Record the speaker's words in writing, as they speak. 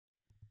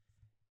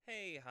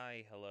Hey,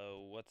 hi,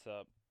 hello, what's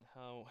up?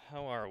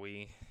 How are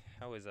we?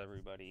 How is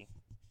everybody?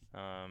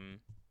 Um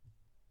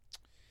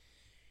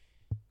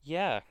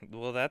yeah,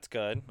 well that's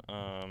good.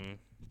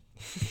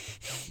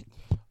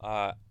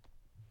 uh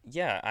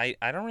yeah, I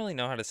don't really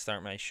know how to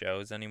start my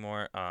shows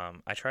anymore.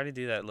 I try to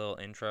do that little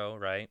intro,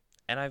 right?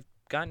 And I've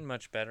gotten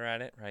much better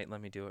at it, right? Let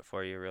me do it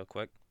for you real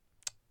quick.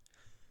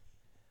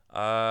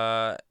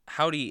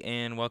 Howdy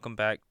and welcome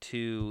back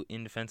to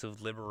In Defense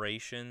of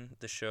Liberation,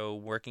 the show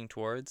working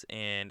towards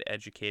and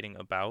educating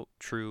about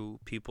true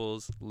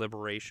people's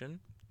liberation.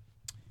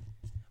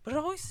 But it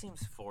always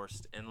seems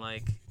forced and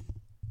I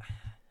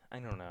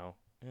don't know.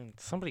 And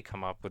somebody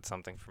come up with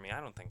something for me. I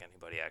don't think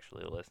anybody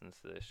actually listens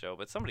to this show,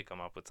 but somebody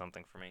come up with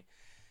something for me.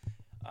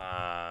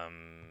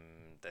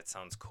 That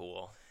sounds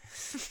cool.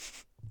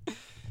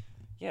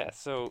 Yeah,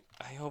 so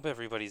I hope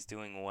everybody's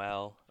doing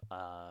well.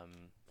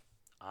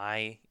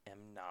 I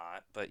am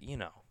not, but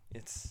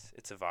it's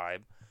a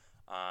vibe.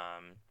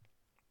 Um,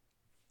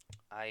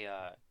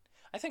 I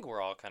think we're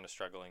all kind of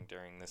struggling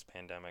during this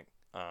pandemic.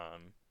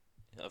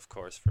 Of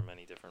course, for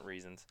many different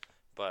reasons.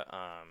 But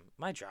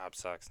my job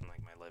sucks and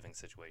like my living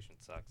situation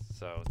sucks,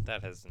 so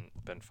that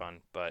hasn't been fun.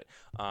 But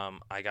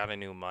I got a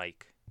new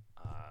mic,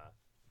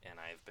 and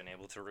I've been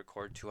able to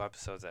record 2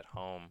 episodes at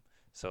home,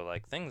 so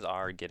like things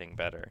are getting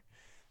better.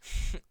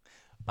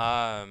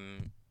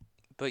 um,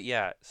 but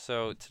yeah,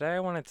 so today I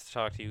wanted to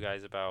talk to you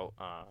guys about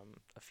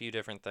a few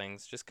different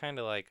things, just kind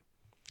of like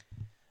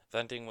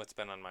venting what's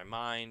been on my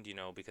mind,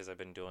 because I've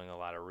been doing a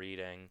lot of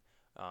reading,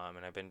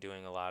 and I've been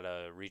doing a lot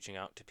of reaching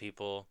out to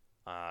people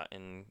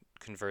and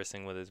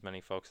conversing with as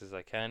many folks as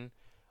I can,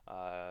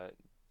 uh,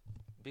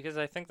 because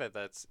I think that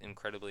that's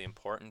incredibly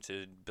important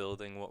to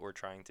building what we're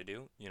trying to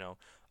do.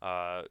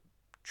 Uh,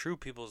 true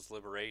people's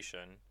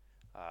liberation,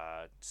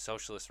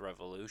 socialist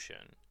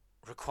revolution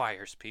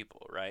requires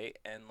people, right?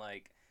 And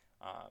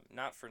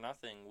not for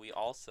nothing, we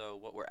also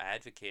what we're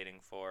advocating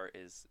for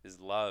is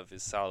love,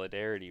 is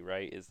solidarity,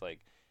 right? Is like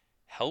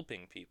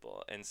helping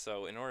people. And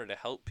so in order to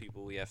help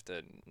people, we have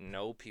to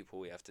know people,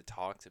 we have to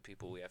talk to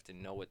people, we have to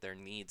know what their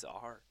needs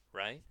are,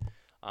 right?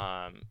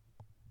 Um,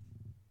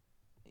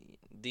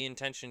 the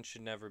intention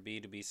should never be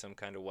to be some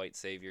kind of white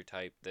savior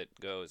type that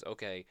goes,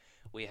 okay,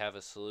 we have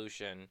a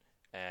solution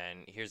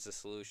and here's the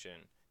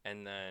solution.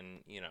 And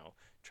then,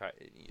 try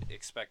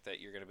expect that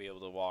you're going to be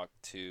able to walk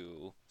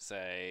to,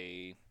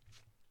 say,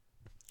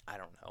 I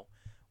don't know,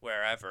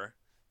 wherever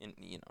in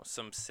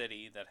some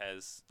city that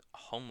has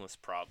homeless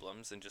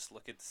problems and just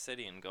look at the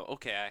city and go,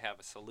 okay, I have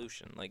a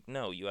solution. Like,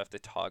 no, you have to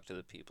talk to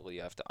the people,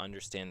 you have to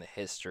understand the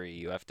history,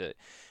 you have to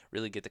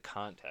really get the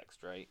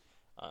context, right?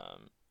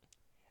 um,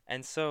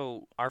 and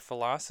so our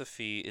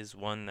philosophy is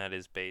one that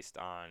is based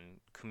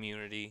on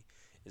community,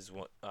 is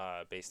one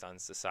based on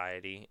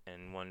society,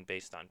 and one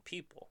based on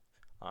people.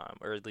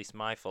 Or at least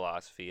my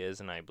philosophy is,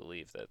 and I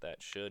believe that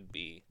that should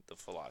be the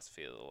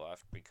philosophy of the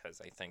left, because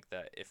I think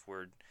that if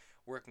we're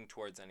working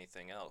towards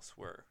anything else,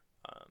 we're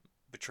um,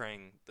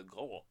 betraying the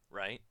goal,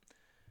 right?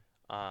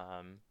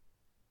 Um,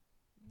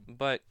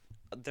 but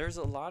there's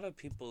a lot of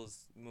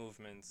people's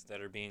movements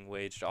that are being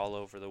waged all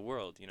over the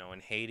world. In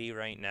Haiti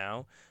right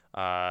now,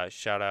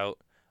 shout out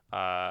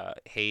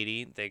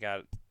Haiti. They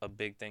got a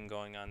big thing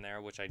going on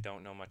there, which I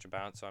don't know much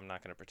about, so I'm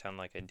not going to pretend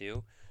like I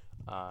do.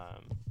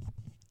 Um,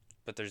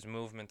 but there's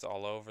movements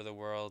all over the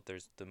world.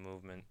 There's the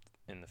movement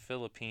in the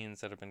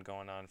Philippines that have been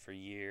going on for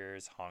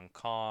years, Hong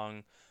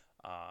Kong,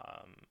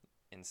 um,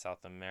 in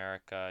South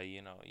America.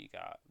 You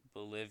got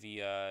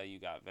Bolivia, you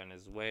got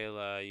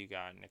Venezuela, you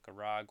got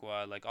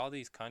Nicaragua, like all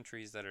these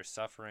countries that are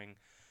suffering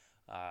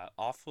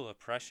awful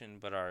oppression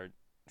but are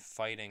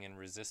fighting and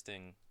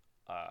resisting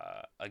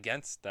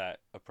against that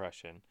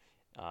oppression,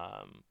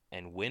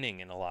 and winning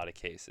in a lot of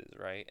cases,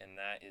 right? And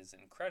that is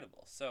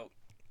incredible. So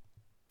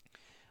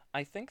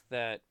I think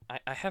that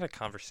I had a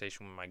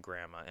conversation with my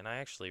grandma, and I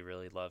actually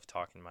really love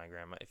talking to my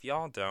grandma. If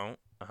y'all don't,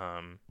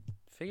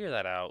 figure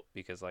that out,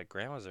 because like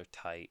grandmas are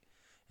tight,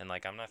 and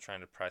like I'm not trying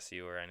to press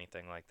you or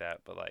anything like that,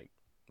 but like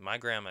my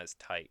grandma is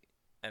tight.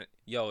 And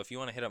yo, if you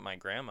want to hit up my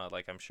grandma,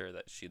 like I'm sure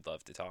that she'd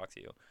love to talk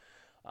to you.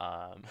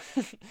 Um,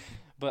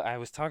 but I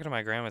was talking to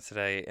my grandma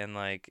today, and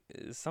like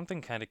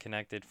something kind of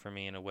connected for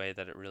me in a way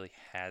that it really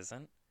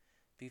hasn't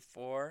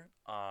before,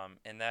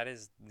 and that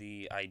is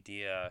the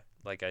idea,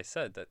 like I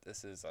said, that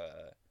this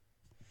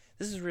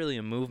is really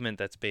a movement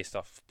that's based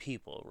off of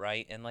people,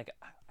 right? And like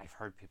I've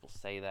heard people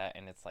say that,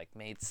 and it's like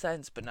made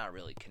sense, but not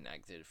really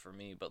connected for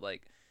me. But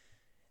like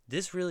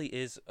this really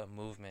is a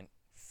movement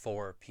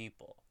for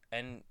people,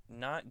 and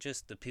not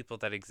just the people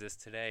that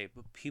exist today,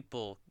 but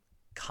people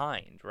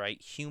kind, right?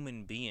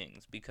 Human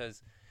beings,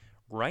 because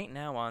right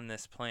now on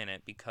this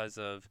planet, because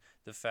of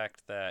the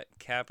fact that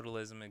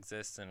capitalism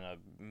exists and a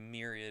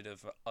myriad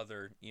of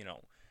other,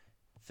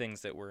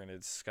 things that we're going to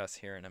discuss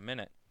here in a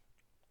minute,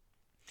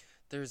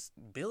 there's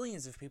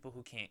billions of people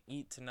who can't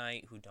eat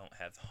tonight, who don't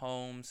have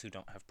homes, who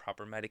don't have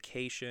proper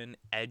medication,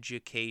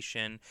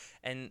 education,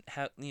 and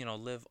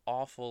live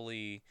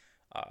awfully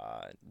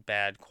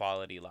bad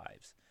quality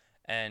lives.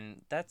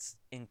 And that's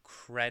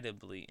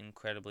incredibly,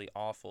 incredibly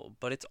awful.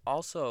 But it's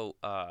also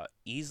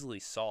easily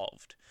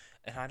solved.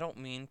 And I don't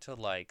mean to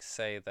like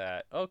say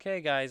that, okay,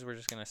 guys, we're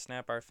just gonna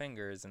snap our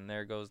fingers and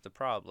there goes the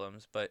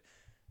problems. But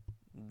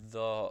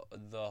the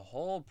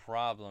whole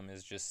problem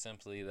is just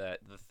simply that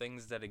the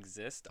things that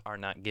exist are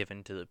not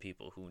given to the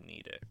people who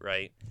need it,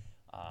 right?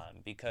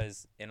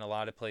 Because in a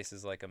lot of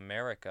places like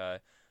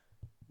America,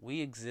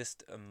 we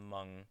exist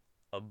among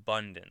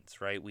abundance,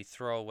 right? We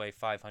throw away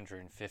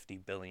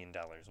 $550 billion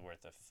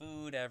worth of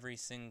food every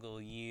single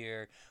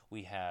year.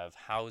 We have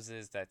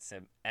houses that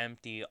sit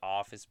empty,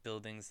 office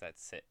buildings that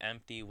sit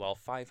empty, while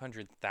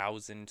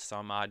 500,000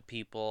 some odd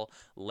people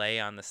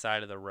lay on the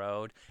side of the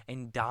road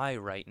and die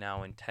right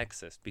now in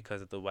Texas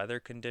because of the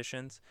weather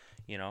conditions,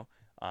 you know?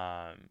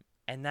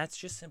 And that's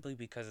just simply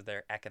because of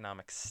their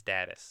economic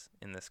status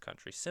in this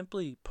country.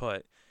 Simply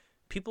put,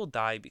 people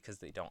die because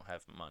they don't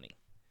have money.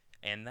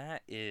 And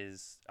that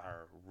is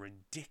our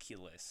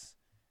ridiculous.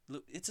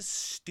 It's a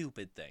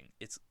stupid thing.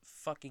 It's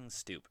fucking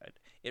stupid.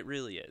 It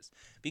really is.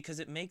 Because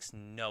it makes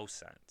no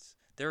sense.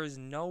 There is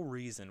no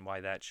reason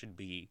why that should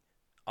be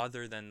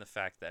other than the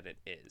fact that it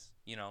is,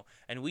 you know?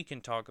 And we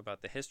can talk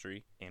about the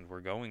history, and we're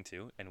going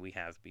to, and we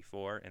have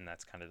before, and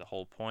that's kind of the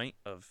whole point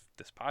of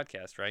this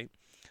podcast, right?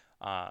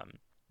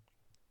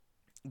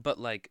 But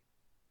like,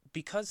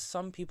 because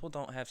some people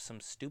don't have some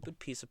stupid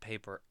piece of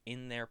paper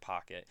in their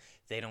pocket,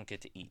 they don't get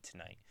to eat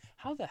tonight.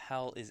 How the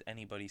hell is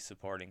anybody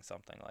supporting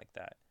something like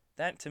that?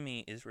 That to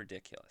me is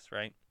ridiculous,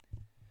 right?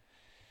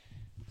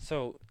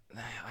 So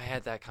I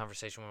had that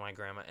conversation with my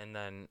grandma, and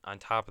then on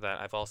top of that,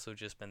 I've also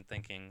just been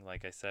thinking,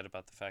 like I said,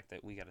 about the fact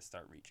that we got to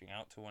start reaching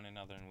out to one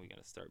another and we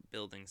got to start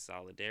building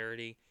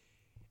solidarity.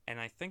 And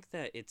I think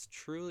that it's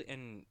truly,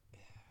 and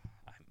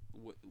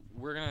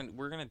we're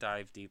gonna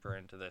dive deeper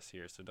into this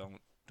here, so don't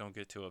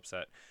get too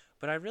upset.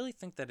 But I really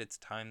think that it's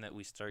time that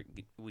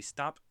we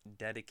stop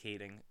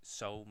dedicating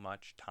so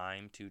much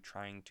time to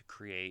trying to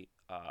create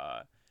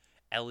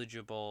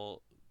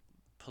eligible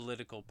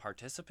political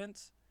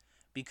participants,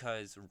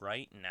 because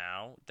right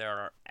now there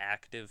are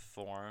active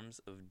forms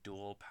of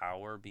dual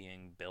power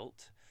being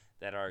built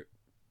that are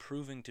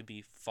proving to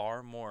be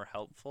far more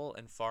helpful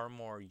and far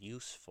more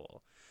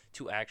useful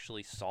to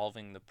actually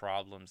solving the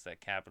problems that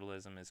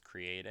capitalism is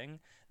creating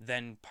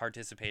than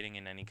participating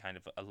in any kind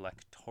of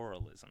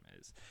electoralism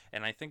is.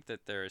 And I think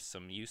that there is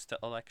some use to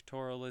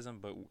electoralism,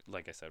 but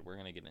like I said, we're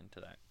going to get into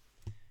that.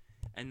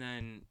 And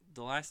then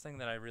the last thing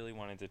that I really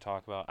wanted to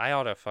talk about, I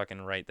ought to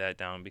fucking write that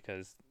down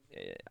because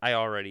I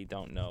already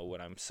don't know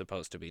what I'm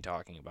supposed to be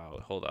talking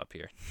about. Hold up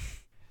here.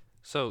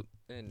 So,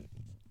 and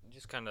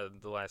just kind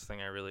of the last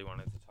thing I really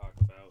wanted to talk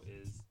about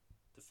is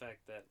the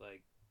fact that,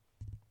 like,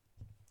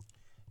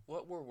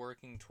 what we're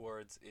working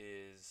towards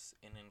is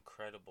an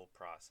incredible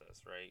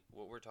process, right?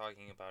 What we're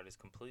talking about is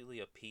completely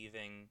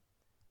upheaving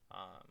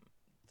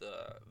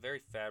the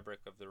very fabric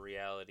of the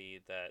reality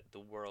that the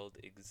world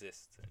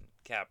exists in,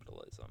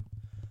 capitalism.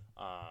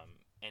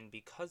 And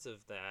because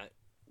of that,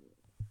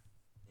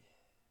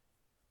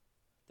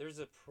 there's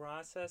a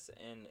process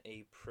and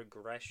a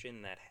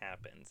progression that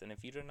happens. And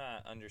if you do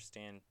not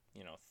understand,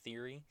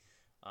 theory,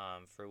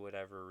 for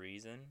whatever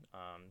reason,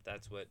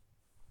 that's what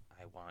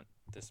I want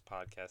this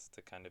podcast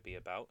to kind of be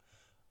about,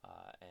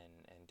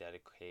 and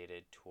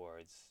dedicated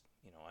towards,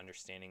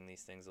 understanding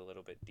these things a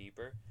little bit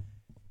deeper.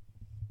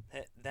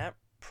 That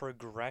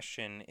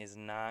progression is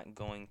not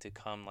going to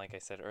come, like I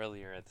said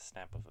earlier, at the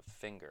snap of a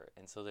finger.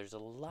 And so there's a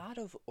lot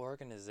of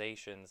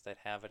organizations that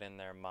have it in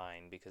their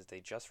mind because they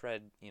just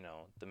read,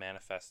 the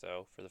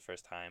manifesto for the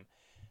first time,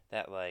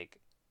 that, like,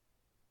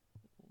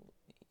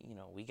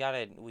 we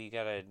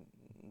gotta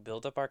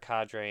build up our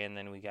cadre, and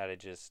then we gotta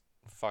just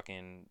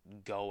fucking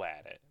go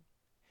at it.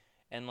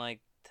 And, like,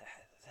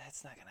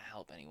 that's not gonna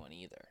help anyone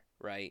either,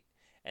 right?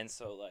 And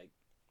so, like,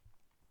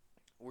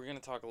 we're going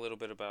to talk a little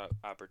bit about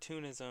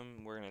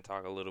opportunism. We're going to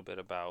talk a little bit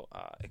about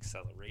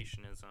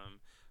accelerationism.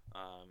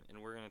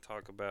 And we're going to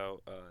talk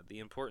about the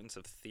importance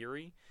of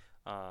theory.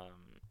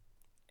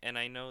 And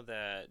I know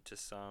that to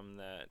some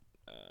that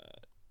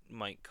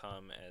might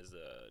come as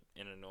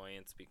an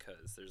annoyance,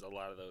 because there's a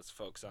lot of those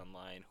folks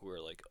online who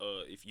are like,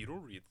 if you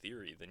don't read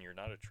theory, then you're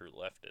not a true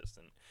leftist.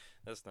 And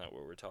that's not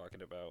what we're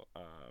talking about.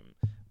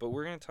 But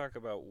we're going to talk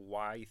about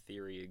why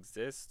theory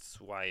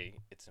exists, why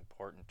it's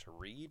important to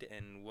read,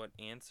 and what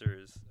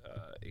answers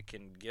it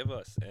can give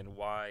us, and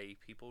why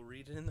people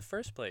read it in the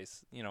first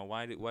place.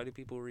 Why do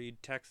people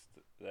read texts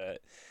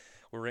that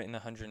were written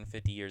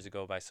 150 years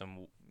ago by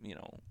some,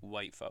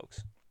 white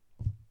folks?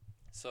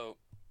 So,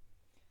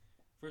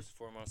 first and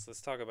foremost,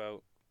 let's talk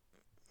about,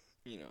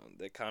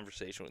 the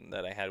conversation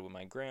that I had with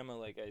my grandma,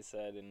 like I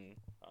said, and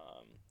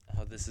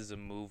how this is a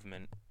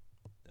movement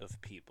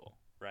of people,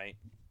 right?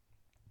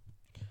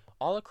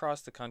 All across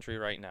the country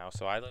right now.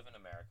 So I live in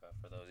America.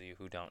 For those of you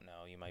who don't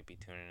know, you might be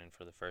tuning in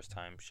for the first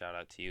time. Shout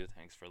out to you.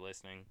 Thanks for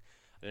listening.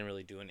 I didn't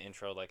really do an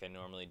intro like I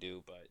normally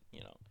do, but,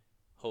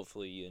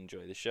 hopefully you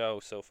enjoy the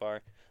show so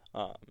far.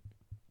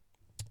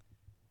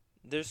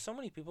 There's so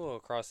many people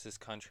across this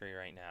country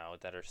right now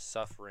that are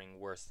suffering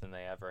worse than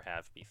they ever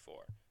have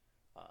before.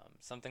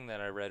 Something that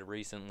I read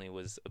recently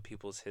was A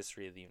People's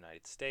History of the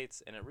United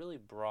States, and it really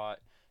brought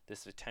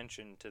this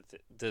attention to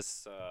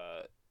this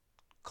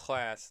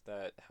class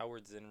that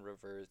Howard Zinn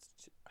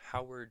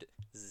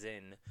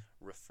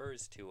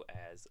refers to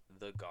as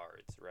the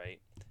Guards,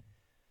 right?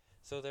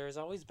 So there has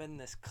always been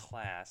this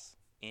class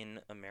in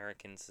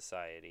American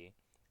society,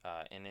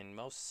 and in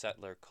most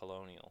settler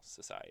colonial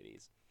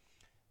societies,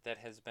 that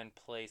has been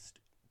placed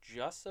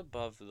just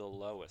above the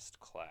lowest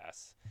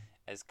class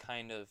as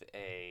kind of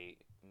a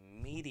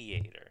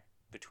mediator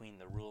between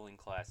the ruling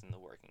class and the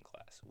working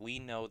class. We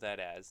know that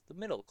as the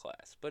middle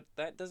class, but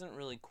that doesn't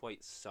really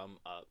quite sum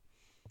up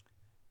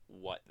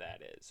what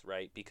that is,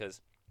 right?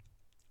 Because,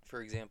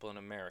 for example, in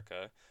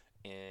America,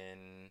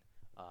 in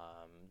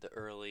the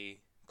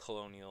early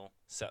colonial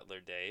settler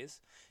days,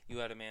 you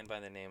had a man by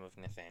the name of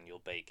Nathaniel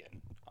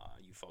Bacon.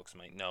 You folks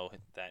might know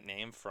that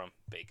name from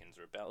Bacon's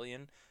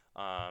Rebellion.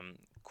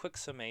 Quick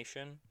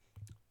summation: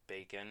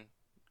 Bacon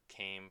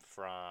came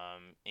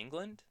from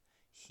England.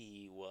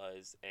 He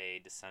was a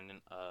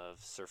descendant of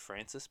Sir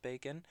Francis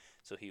Bacon,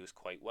 so he was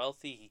quite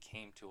wealthy. He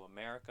came to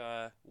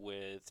America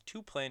with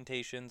 2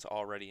 plantations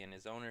already in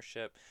his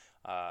ownership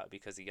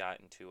because he got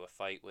into a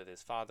fight with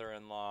his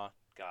father-in-law.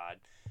 God,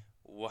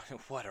 what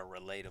a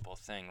relatable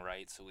thing,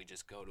 right? So we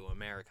just go to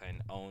America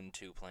and own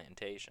 2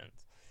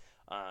 plantations.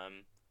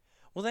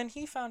 Well, then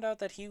he found out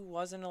that he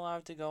wasn't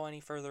allowed to go any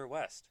further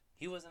west.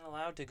 He wasn't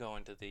allowed to go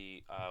into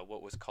the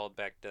what was called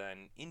back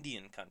then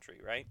Indian country,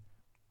 right?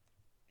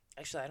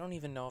 Actually, I don't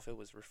even know if it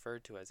was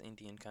referred to as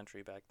Indian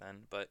country back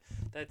then, but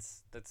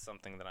that's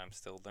something that I'm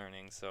still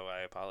learning, so I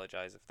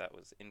apologize if that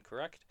was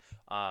incorrect.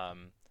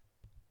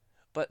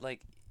 But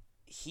like,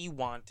 he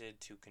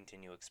wanted to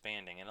continue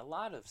expanding, and a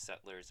lot of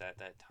settlers at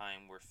that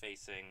time were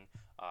facing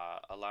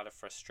a lot of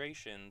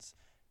frustrations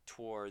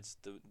towards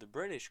the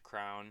British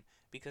crown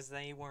because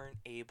they weren't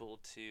able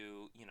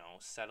to,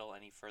 settle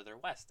any further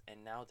west.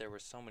 And now there were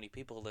so many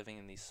people living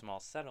in these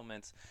small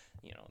settlements,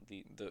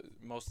 the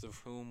most of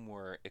whom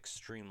were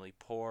extremely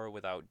poor,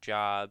 without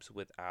jobs,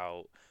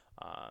 without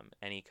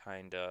any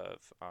kind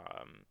of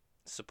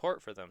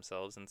support for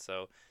themselves, and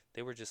so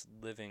they were just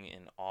living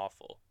in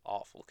awful,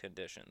 awful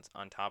conditions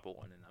on top of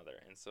one another.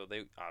 And so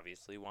they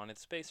obviously wanted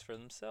space for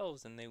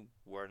themselves, and they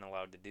weren't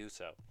allowed to do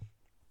so.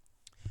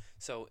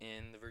 So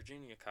in the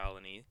Virginia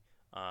colony,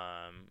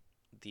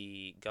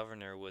 the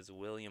governor was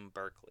William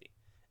Berkeley.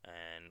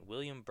 And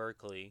William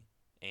Berkeley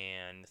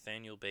and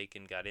Nathaniel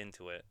Bacon got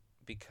into it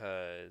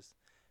because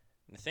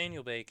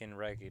Nathaniel Bacon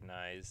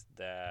recognized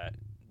that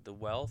the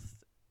wealth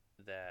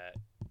that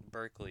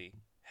Berkeley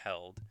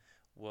held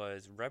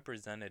was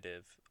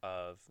representative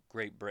of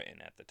Great Britain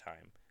at the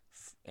time,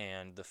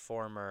 and the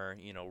former,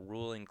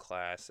 ruling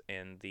class,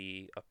 and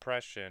the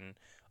oppression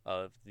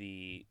of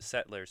the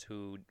settlers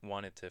who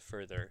wanted to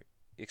further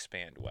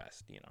expand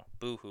west.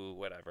 Boo-hoo,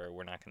 whatever.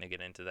 We're not going to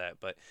get into that,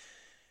 but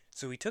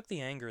so he took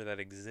the anger that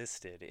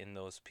existed in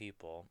those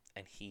people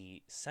and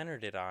he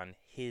centered it on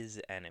his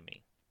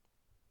enemy,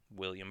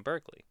 William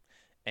Berkeley,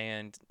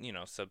 and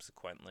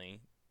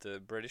subsequently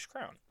the British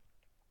Crown.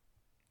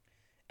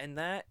 And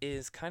that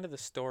is kind of the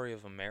story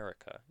of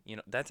America.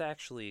 That's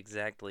actually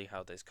exactly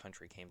how this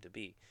country came to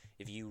be.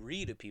 If you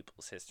read A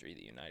People's History of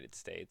the United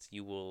States,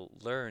 you will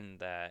learn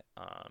that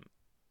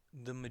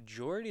the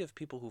majority of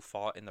people who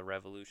fought in the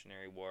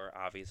Revolutionary War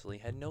obviously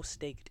had no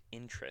staked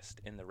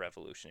interest in the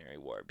Revolutionary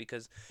War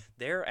because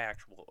their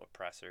actual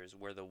oppressors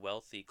were the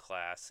wealthy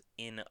class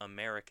in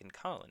American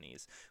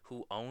colonies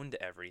who owned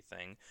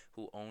everything,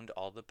 who owned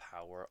all the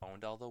power,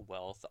 owned all the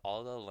wealth,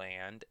 all the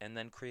land, and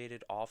then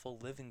created awful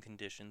living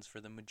conditions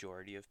for the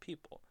majority of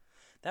people.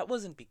 That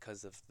wasn't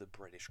because of the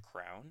British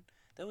Crown.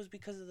 That was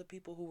because of the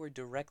people who were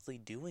directly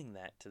doing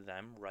that to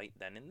them right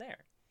then and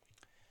there.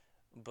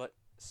 But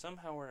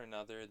somehow or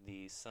another,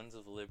 the Sons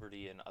of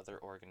Liberty and other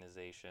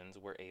organizations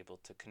were able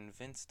to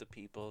convince the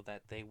people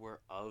that they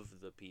were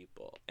of the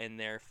people, and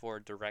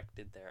therefore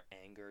directed their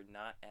anger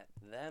not at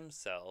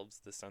themselves,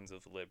 the Sons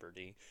of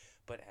Liberty,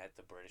 but at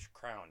the British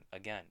Crown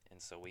again.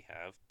 And so we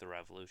have the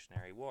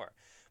Revolutionary War.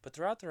 But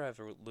throughout the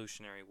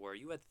Revolutionary War,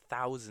 you had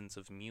thousands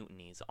of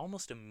mutinies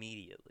almost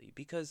immediately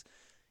because...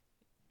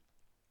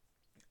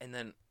 And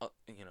then,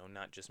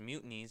 not just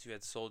mutinies, you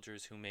had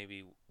soldiers who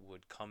maybe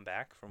would come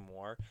back from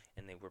war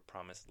and they were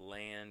promised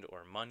land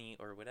or money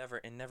or whatever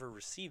and never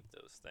received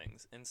those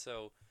things. And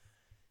so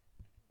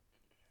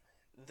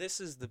this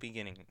is the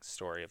beginning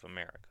story of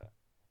America.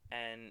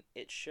 And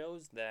it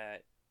shows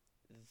that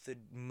the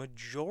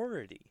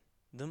majority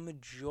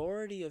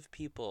of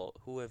people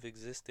who have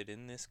existed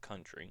in this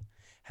country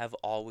have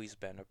always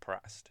been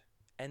oppressed.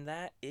 And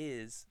that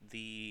is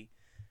the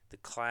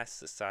class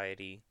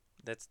society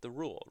that's the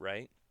rule,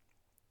 right?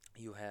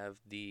 You have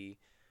the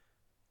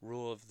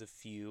rule of the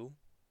few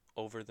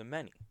over the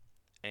many.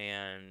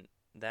 And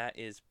that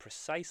is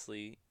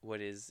precisely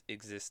what is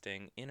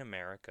existing in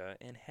America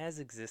and has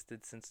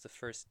existed since the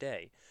first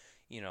day.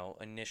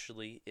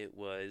 Initially it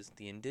was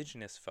the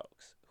indigenous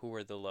folks who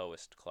were the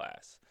lowest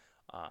class.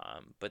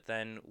 But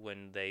then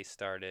when they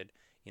started,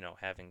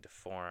 having to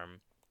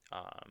form,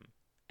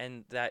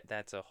 and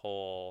that's a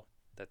whole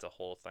that's a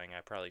whole thing.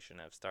 I probably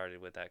shouldn't have started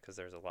with that because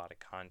there's a lot of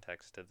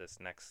context to this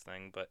next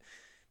thing. But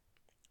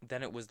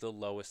then it was the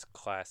lowest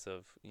class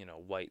of,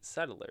 white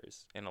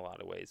settlers in a lot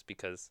of ways,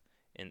 because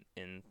in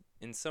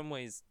some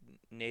ways,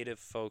 native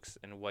folks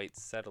and white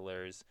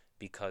settlers,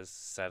 because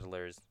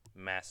settlers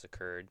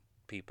massacred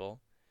people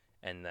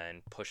and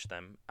then pushed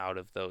them out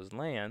of those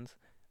lands,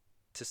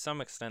 to some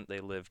extent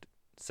they lived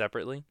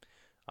separately,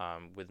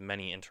 with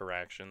many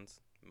interactions,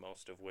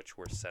 most of which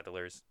were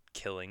settlers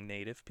killing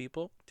native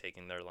people,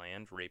 taking their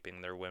land,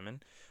 raping their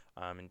women,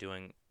 and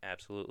doing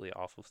absolutely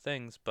awful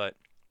things. But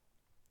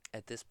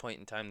at this point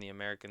in time, the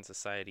American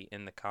society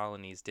in the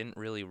colonies didn't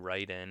really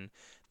write in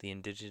the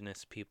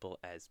indigenous people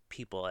as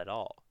people at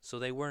all. So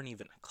they weren't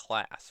even a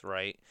class,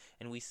 right?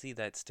 And we see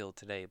that still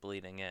today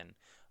bleeding in.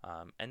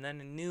 And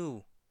then a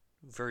new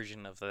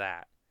version of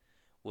that,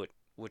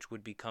 which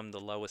would become the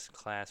lowest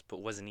class,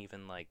 but wasn't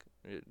even like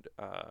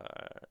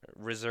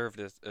reserved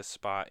a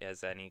spot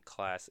as any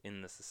class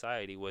in the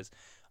society, was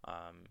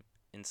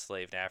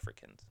enslaved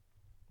Africans.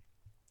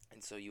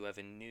 And so you have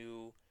a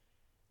new,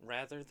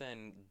 rather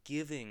than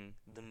giving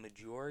the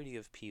majority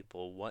of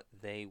people what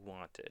they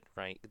wanted,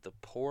 right? The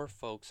poor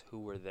folks who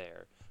were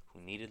there,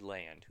 who needed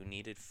land, who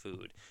needed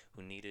food,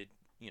 who needed,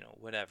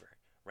 whatever.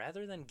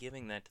 Rather than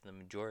giving that to the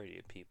majority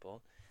of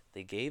people,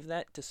 they gave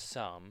that to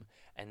some,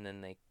 and then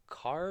they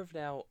carved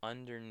out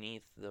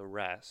underneath the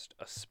rest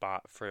a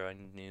spot for a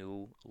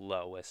new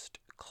lowest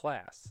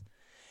class.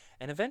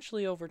 And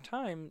eventually, over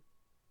time,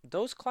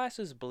 those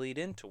classes bleed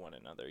into one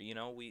another.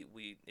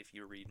 We if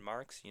you read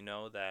Marx, you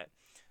know that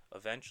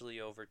eventually,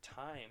 over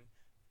time,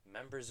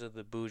 members of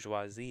the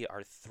bourgeoisie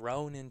are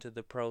thrown into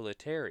the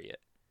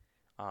proletariat.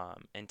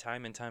 And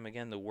time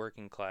again, the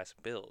working class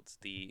builds.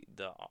 The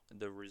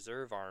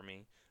reserve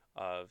army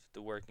of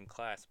the working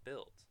class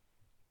builds.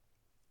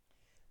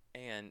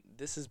 And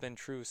this has been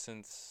true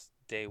since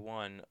day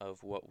one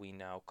of what we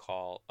now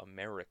call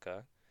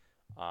America.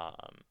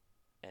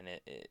 And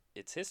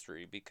it's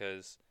history,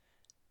 because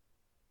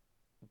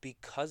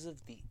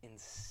of the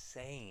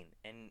insane,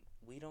 and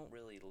we don't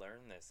really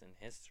learn this in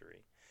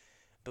history,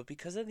 but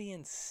because of the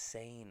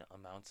insane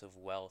amounts of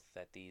wealth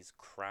that these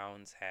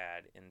crowns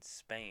had in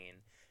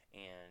Spain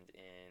and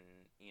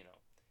in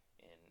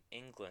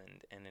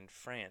England and in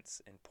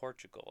France and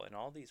Portugal and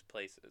all these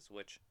places,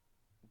 which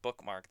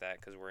bookmark that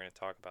because we're going to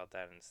talk about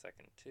that in a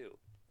second too,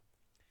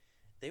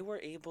 they were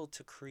able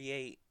to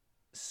create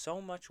so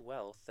much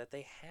wealth that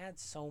they had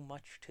so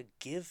much to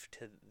give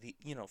to the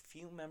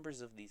few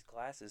members of these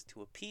classes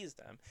to appease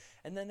them,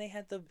 and then they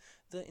had the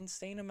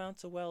insane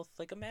amounts of wealth.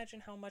 Like,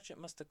 imagine how much it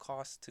must have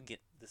cost to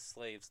get the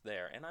slaves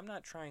there. And I'm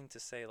not trying to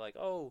say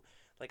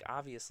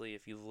obviously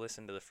if you've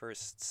listened to the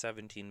first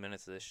 17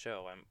 minutes of this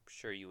show, I'm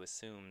sure you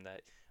assume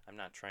that I'm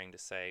not trying to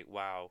say,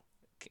 wow,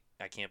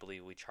 I can't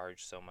believe we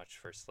charge so much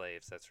for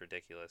slaves, that's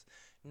ridiculous.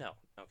 No,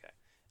 okay,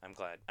 I'm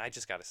glad. I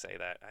just gotta say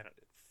that. I don't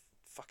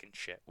fucking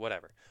shit,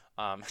 whatever.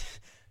 But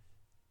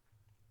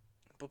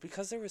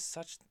because there was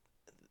such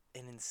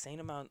an insane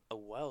amount of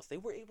wealth, they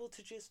were able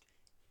to just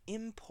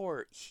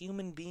import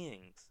human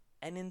beings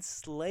and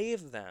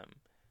enslave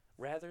them,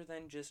 rather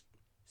than just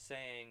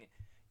saying,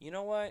 you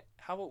know what,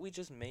 how about we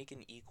just make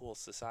an equal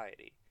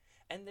society?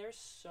 And they're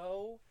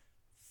so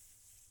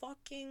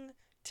fucking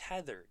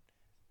tethered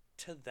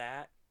to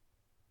that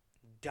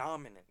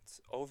dominance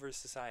over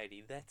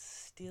society that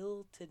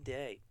still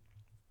today,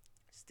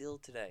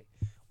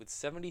 with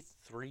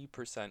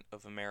 73%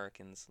 of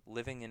Americans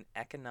living in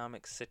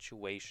economic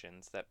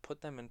situations that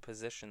put them in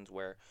positions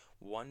where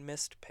one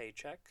missed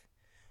paycheck,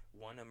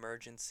 one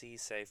emergency,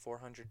 say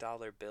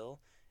 $400 bill,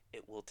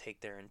 it will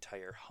take their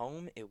entire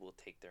home, it will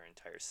take their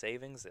entire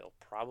savings, they'll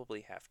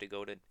probably have to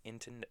go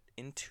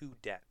into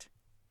debt.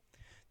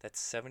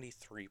 That's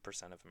 73%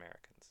 of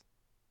Americans.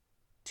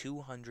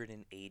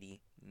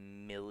 280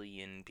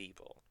 million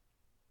people.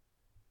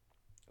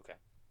 Okay.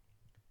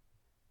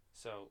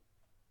 So,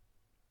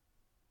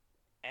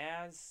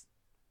 as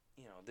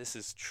this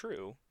is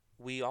true,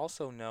 we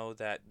also know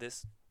that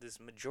this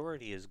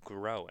majority is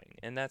growing,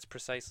 and that's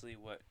precisely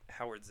what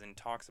Howard Zinn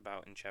talks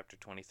about in chapter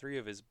 23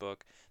 of his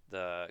book,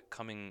 The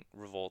Coming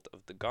Revolt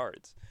of the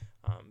Guards.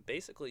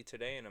 Basically,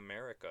 today in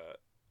America,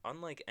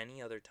 unlike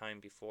any other time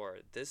before,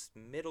 this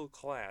middle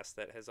class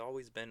that has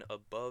always been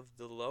above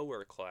the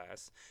lower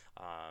class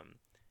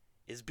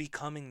is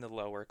becoming the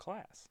lower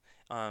class,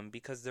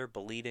 because they're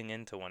bleeding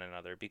into one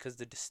another, because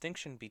the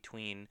distinction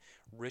between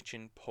rich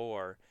and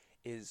poor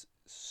is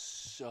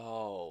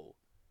so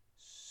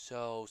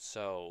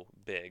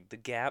big. The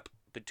gap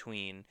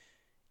between,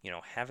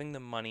 having the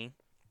money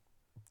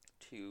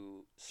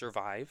to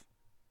survive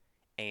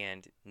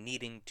and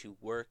needing to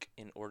work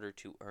in order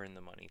to earn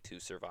the money to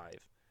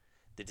survive.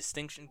 The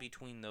distinction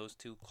between those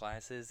two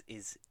classes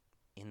is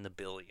in the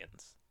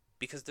billions,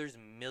 because there's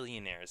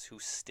millionaires who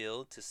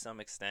still, to some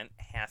extent,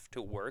 have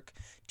to work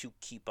to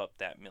keep up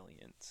that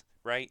millions,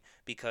 right?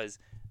 Because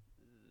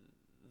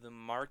the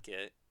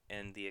market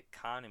and the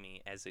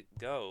economy as it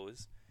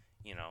goes,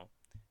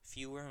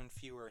 fewer and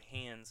fewer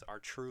hands are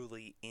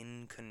truly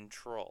in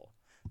control.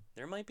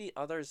 There might be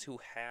others who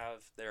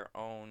have their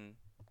own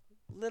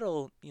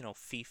little,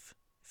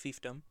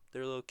 fiefdom,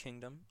 their little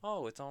kingdom.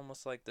 Oh, it's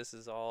almost like this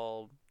is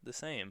all the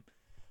same.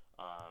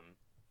 Um,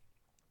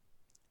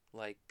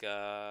 I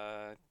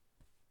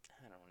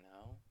don't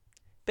know,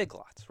 Big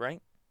Lots,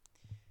 right?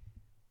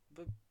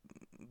 But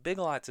Big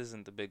Lots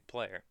isn't the big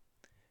player.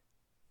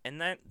 And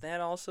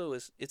that also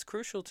it's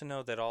crucial to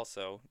know that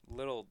also,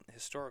 little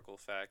historical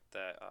fact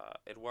that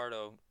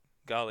Eduardo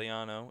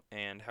Galeano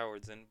and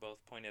Howard Zinn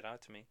both pointed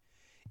out to me,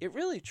 it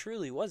really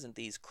truly wasn't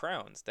these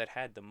crowns that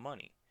had the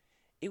money.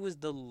 It was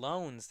the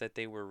loans that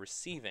they were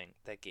receiving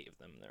that gave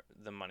them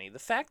the money. The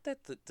fact that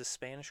the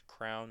Spanish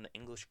crown, the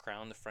English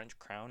crown, the French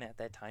crown at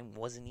that time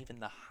wasn't even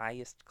the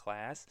highest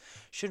class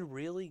should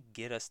really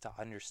get us to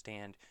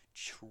understand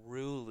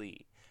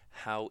truly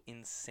how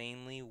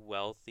insanely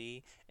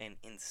wealthy and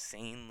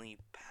insanely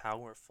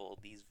powerful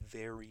these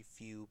very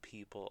few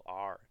people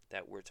are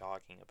that we're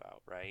talking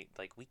about, right?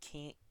 Like we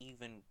can't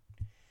even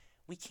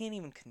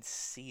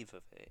conceive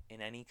of it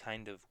in any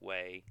kind of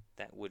way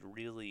that would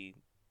really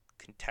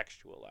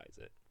contextualize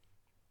it.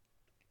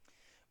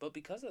 But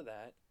because of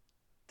that,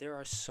 there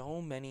are so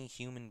many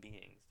human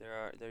beings.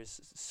 There's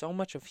so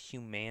much of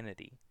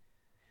humanity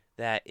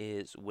that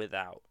is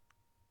without,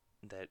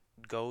 that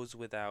goes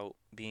without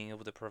being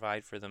able to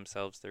provide for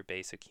themselves their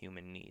basic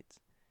human needs.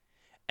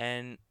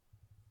 And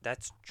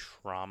that's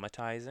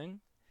traumatizing,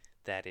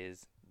 that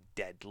is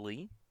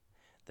deadly,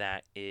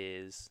 that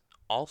is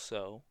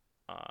also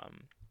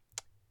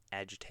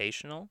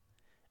agitational,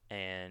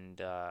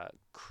 and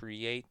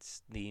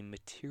creates the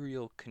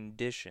material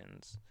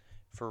conditions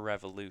for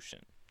revolution.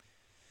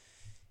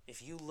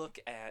 If you look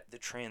at the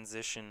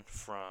transition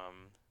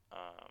from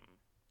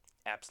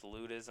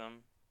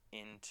absolutism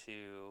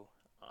into,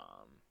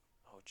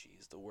 oh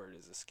geez, the word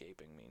is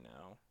escaping me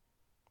now.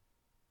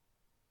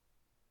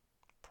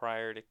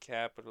 Prior to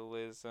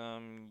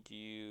capitalism,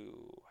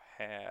 you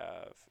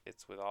have,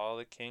 it's with all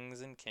the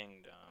kings and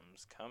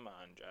kingdoms. Come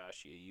on,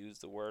 Josh, you use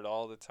the word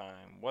all the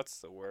time. What's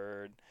the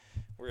word?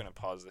 We're going to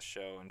pause the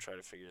show and try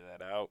to figure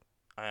that out.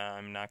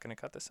 I'm not going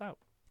to cut this out.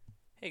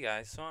 Hey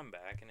guys, so I'm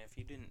back, and if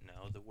you didn't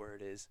know, the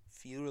word is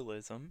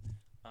feudalism.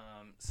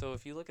 So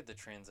if you look at the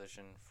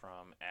transition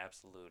from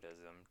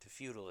absolutism to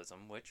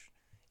feudalism, which,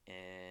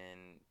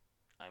 and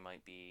I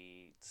might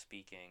be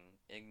speaking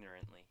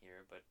ignorantly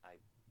here, but I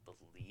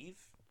believe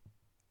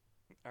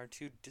are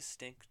two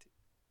distinct,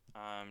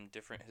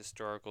 different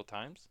historical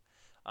times.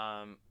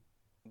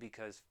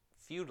 Because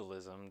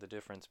feudalism, the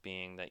difference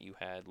being that you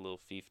had little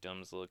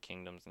fiefdoms, little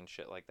kingdoms, and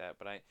shit like that.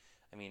 But I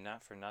mean,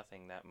 not for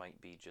nothing, that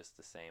might be just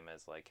the same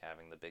as like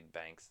having the big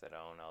banks that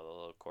own all the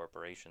little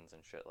corporations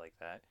and shit like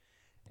that.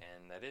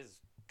 And that is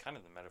kind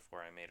of the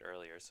metaphor I made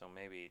earlier. So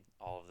maybe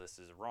all of this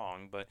is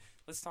wrong, but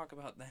let's talk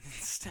about that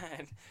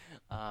instead.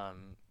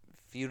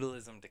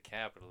 Feudalism to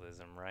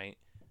capitalism, right?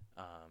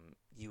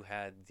 You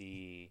had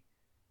the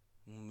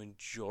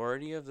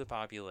majority of the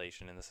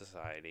population in the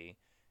society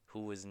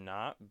who was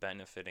not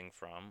benefiting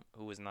from,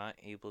 who was not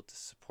able to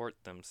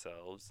support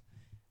themselves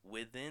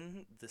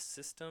within the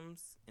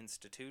systems,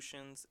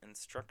 institutions, and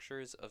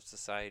structures of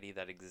society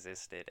that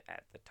existed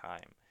at the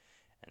time.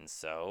 And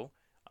so,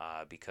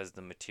 because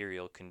the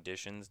material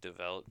conditions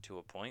developed to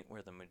a point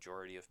where the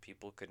majority of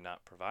people could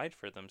not provide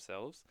for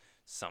themselves,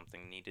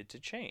 something needed to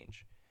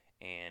change.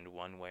 And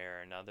one way or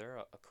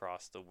another,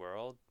 across the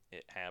world,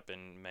 it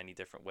happened many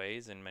different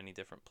ways in many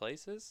different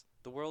places,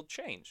 the world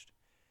changed.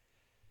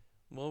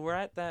 Well, we're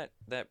at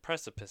that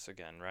precipice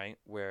again, right?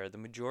 Where the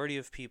majority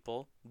of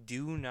people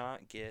do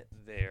not get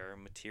their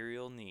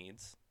material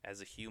needs as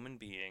a human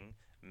being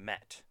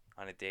met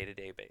on a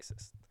day-to-day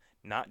basis.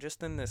 Not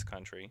just in this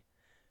country,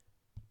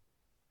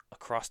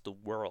 across the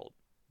world,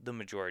 the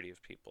majority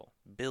of people,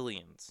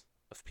 billions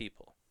of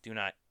people, do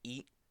not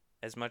eat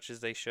as much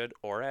as they should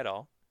or at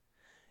all,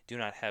 do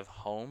not have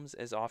homes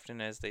as often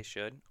as they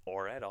should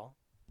or at all,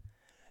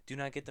 do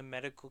not get the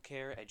medical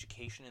care,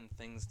 education, and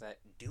things that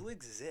do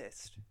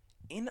exist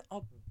in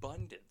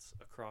abundance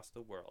across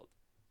the world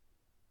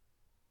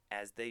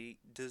as they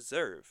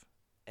deserve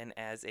and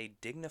as a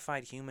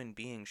dignified human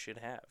being should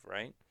have,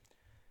 right?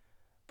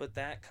 But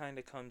that kind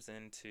of comes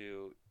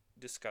into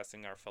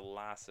discussing our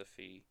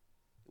philosophy,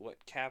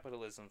 what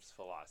capitalism's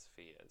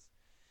philosophy is.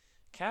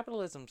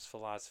 Capitalism's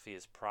philosophy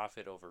is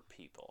profit over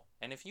people.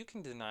 And if you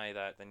can deny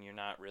that, then you're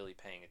not really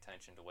paying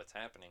attention to what's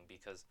happening,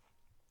 because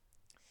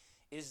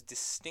it is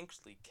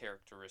distinctly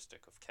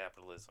characteristic of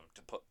capitalism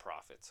to put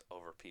profits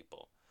over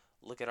people.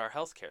 Look at our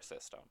healthcare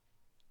system.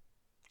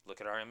 Look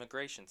at our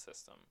immigration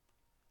system.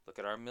 Look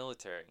at our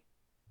military.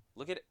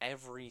 Look at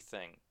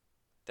everything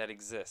that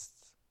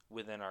exists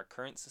within our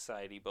current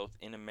society, both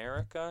in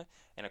America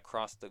and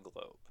across the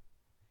globe,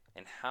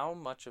 and how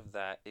much of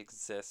that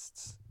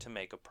exists to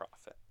make a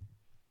profit.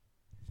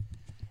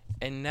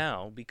 And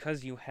now,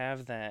 because you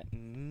have that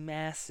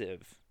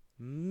massively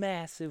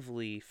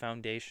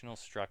foundational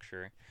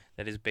structure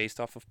that is based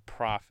off of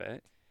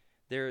profit,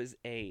 there is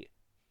a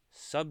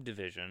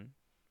subdivision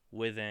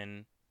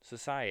within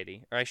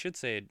society, or I should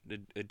say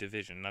a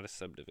division, not a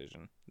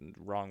subdivision,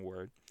 wrong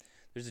word.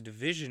 There's a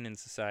division in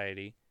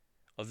society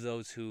of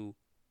those who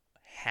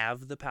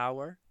have the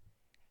power,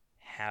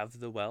 have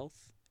the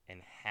wealth,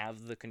 and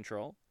have the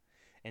control,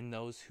 and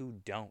those who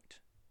don't,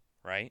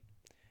 right?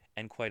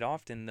 And quite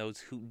often, those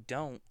who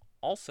don't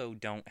also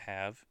don't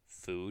have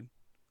food,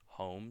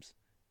 homes,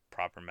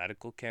 proper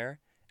medical care,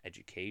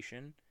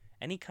 education,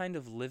 any kind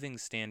of living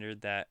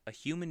standard that a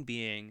human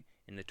being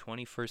in the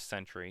 21st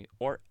century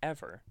or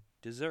ever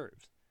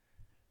deserves.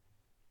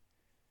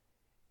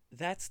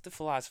 That's the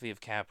philosophy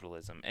of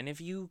capitalism. And if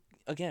you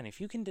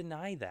can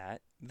deny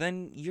that,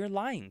 then you're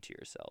lying to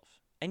yourself.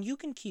 And you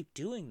can keep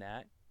doing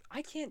that.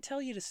 I can't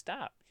tell you to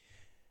stop.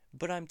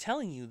 But I'm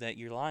telling you that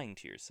you're lying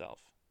to yourself.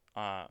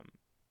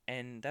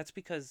 And that's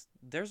because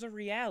there's a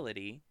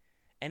reality,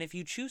 and if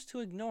you choose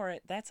to ignore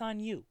it, that's on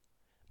you.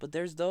 But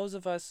there's those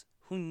of us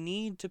who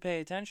need to pay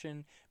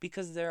attention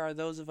because there are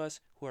those of us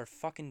who are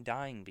fucking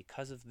dying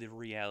because of the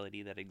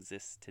reality that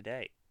exists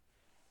today.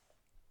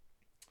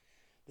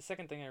 The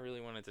second thing I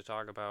really wanted to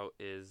talk about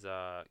is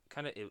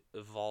kind of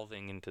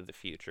evolving into the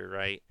future,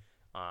 right?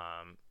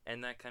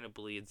 And that kind of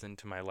bleeds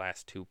into my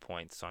last 2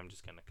 points, so I'm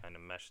just going to kind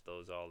of mesh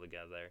those all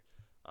together.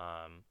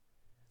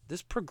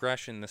 This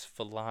progression, this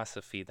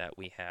philosophy that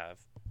we have,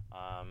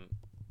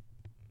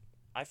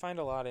 I find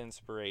a lot of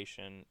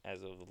inspiration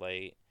as of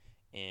late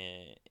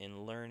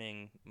in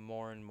learning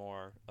more and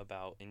more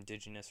about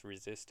indigenous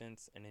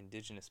resistance and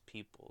indigenous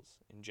peoples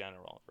in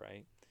general,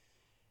 right?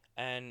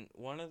 And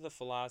one of the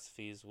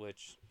philosophies,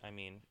 which, I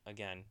mean,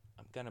 again,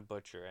 I'm going to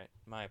butcher it,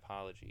 my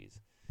apologies,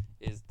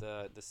 is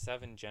the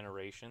 7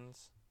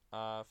 generations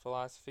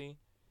philosophy,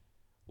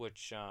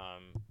 which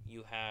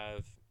you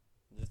have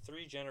the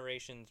 3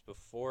 generations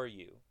before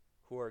you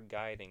who are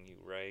guiding you,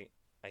 right?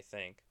 I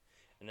think.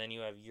 And then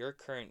you have your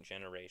current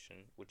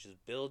generation, which is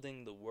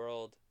building the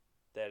world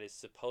that is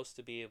supposed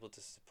to be able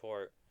to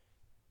support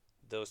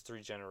those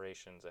 3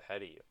 generations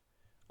ahead of you.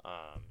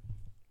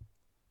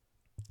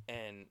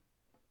 And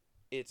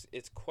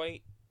it's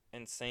quite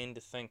insane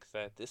to think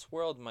that this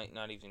world might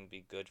not even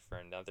be good for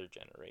another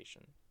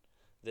generation.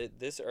 That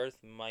this earth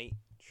might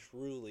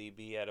truly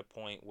be at a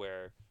point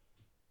where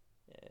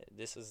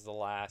this is the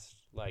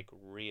last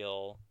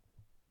real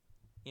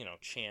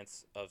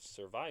chance of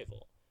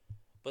survival.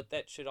 But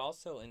that should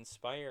also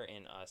inspire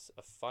in us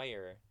a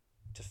fire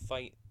to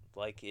fight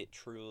like it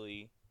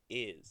truly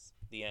is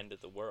the end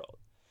of the world.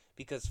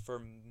 Because for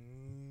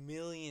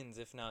millions,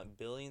 if not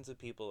billions of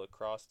people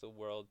across the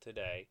world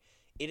today,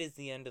 it is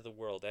the end of the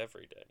world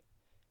every day.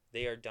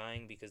 They are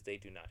dying because they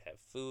do not have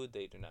food,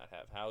 they do not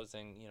have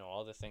housing,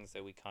 all the things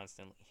that we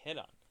constantly hit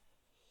on.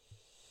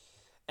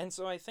 And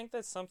so I think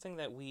that's something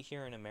that we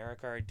here in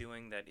America are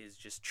doing that is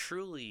just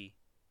truly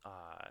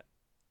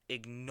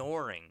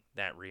ignoring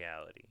that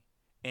reality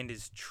and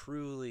is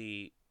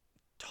truly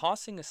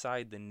tossing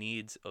aside the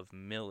needs of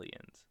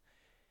millions,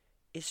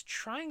 is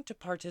trying to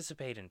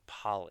participate in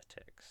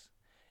politics.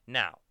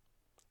 Now,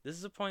 this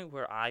is a point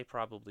where I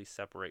probably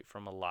separate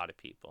from a lot of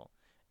people,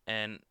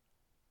 and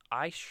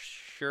I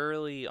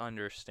surely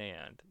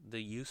understand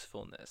the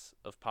usefulness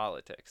of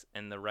politics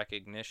and the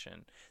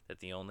recognition that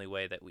the only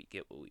way that we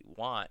get what we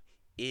want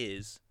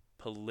is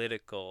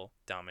political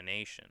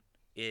domination,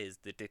 is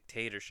the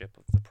dictatorship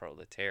of the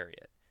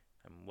proletariat.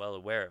 I'm well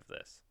aware of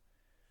this.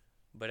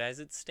 But as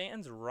it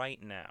stands right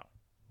now,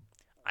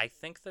 I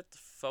think that the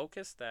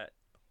focus that,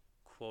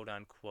 quote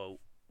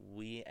unquote,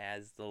 we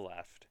as the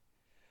left,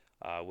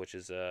 which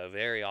is a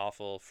very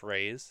awful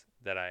phrase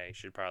that I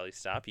should probably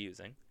stop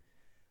using,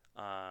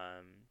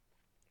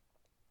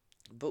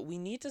 but we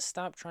need to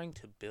stop trying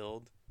to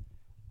build,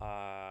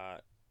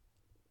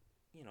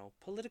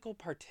 political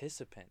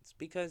participants,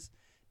 because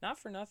not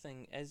for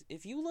nothing, as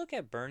if you look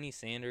at Bernie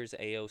Sanders,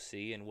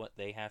 AOC, and what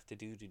they have to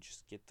do to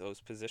just get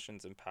those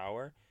positions in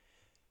power,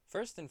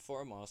 first and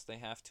foremost, they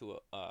have to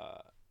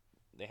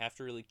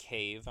really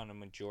cave on a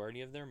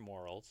majority of their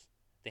morals.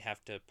 They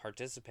have to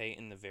participate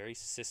in the very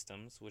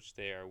systems which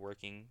they are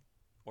working,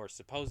 or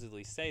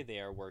supposedly say they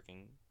are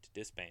working, to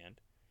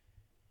disband.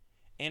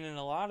 And in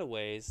a lot of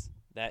ways,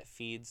 that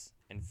feeds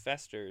and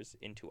festers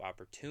into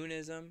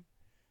opportunism,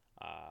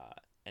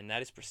 and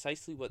that is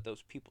precisely what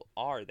those people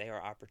are. They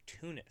are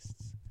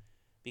opportunists.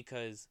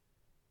 Because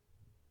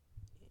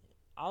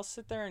I'll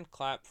sit there and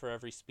clap for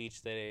every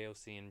speech that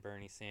AOC and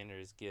Bernie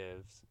Sanders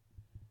gives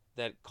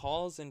that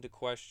calls into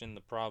question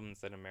the problems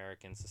that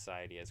American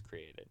society has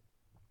created.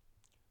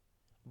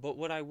 But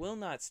what I will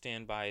not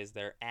stand by is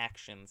their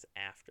actions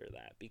after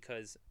that,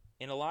 because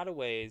in a lot of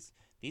ways,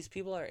 these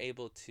people are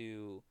able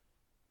to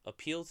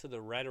appeal to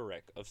the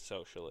rhetoric of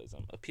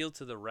socialism, appeal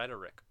to the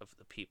rhetoric of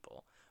the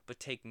people, but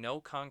take no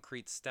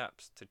concrete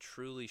steps to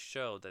truly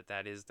show that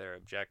that is their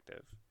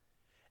objective.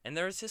 And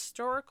there is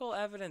historical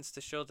evidence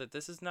to show that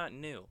this is not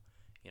new.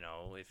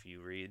 If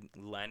you read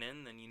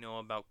Lenin, then you know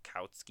about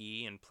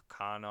Kautsky and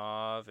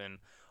Plekhanov and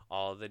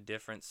all the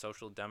different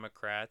social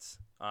democrats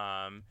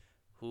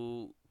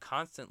who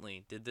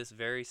constantly did this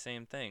very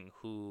same thing,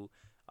 who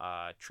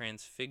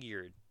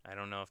transfigured, I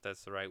don't know if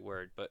that's the right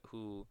word, but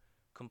who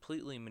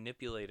completely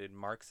manipulated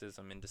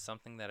Marxism into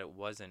something that it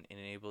wasn't, and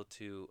able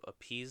to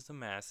appease the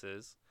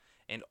masses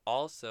and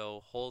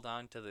also hold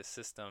on to the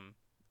system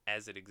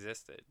as it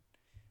existed.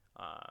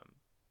 Um,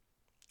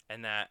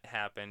 and that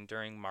happened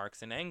during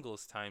Marx and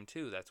Engels' time,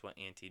 too. That's what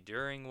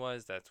anti-Düring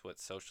was. That's what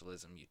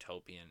socialism,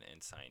 utopian,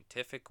 and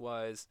scientific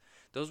was.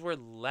 Those were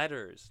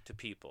letters to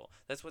people.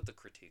 That's what the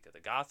Critique of the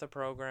Gotha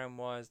program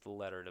was, the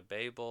Letter to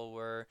Babel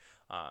were.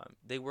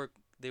 They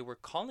were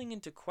calling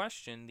into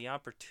question the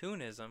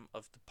opportunism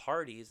of the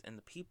parties and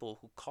the people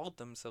who called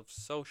themselves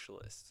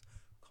socialists,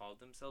 called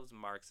themselves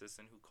Marxists,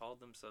 and who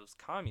called themselves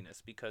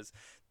communists, because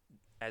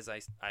as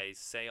I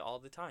say all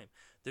the time,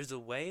 there's a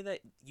way that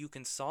you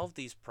can solve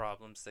these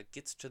problems that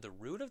gets to the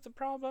root of the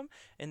problem,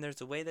 and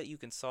there's a way that you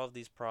can solve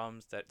these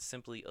problems that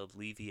simply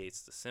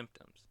alleviates the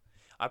symptoms.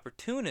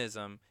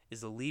 Opportunism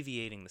is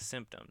alleviating the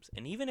symptoms,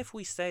 and even if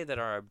we say that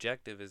our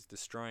objective is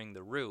destroying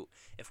the root,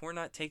 if we're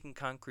not taking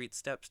concrete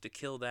steps to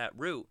kill that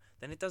root,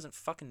 then it doesn't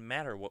fucking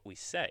matter what we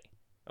say,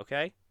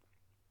 okay?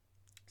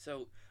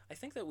 So I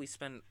think that we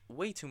spend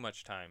way too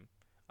much time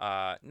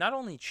not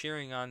only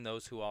cheering on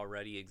those who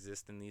already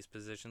exist in these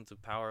positions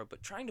of power,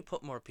 but trying to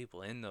put more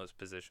people in those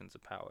positions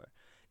of power.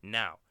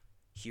 Now,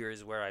 here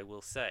is where I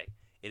will say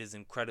it is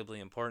incredibly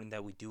important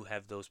that we do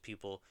have those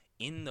people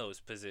in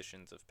those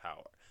positions of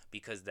power,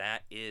 because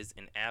that is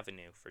an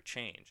avenue for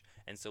change.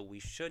 And so we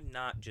should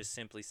not just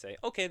simply say,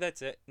 okay,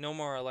 that's it, no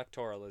more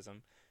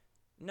electoralism.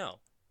 No.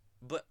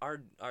 But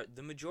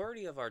the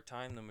majority of our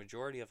time, the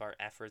majority of our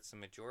efforts, the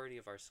majority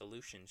of our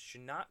solutions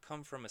should not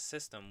come from a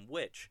system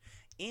which,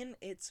 in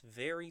its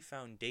very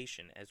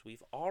foundation, as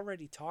we've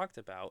already talked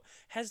about,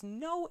 has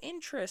no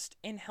interest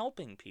in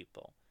helping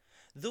people.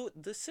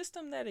 The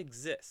system that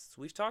exists,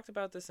 we've talked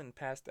about this in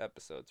past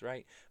episodes,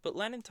 right? But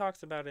Lenin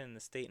talks about it in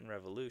The State and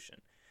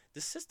Revolution.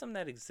 The system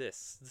that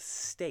exists, the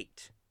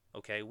state,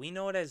 okay, we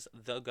know it as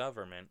the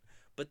government,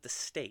 but the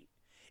state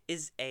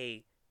is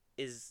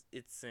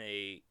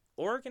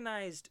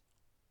organized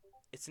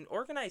it's an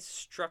organized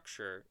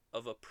structure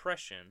of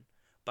oppression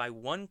by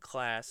one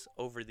class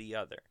over the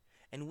other.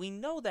 And we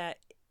know that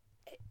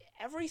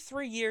every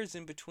 3 years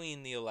in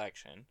between the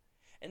election,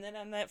 and then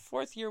on that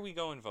fourth year we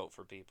go and vote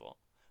for people.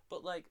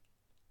 But like,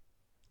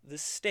 the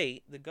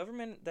state, the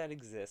government that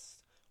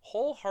exists,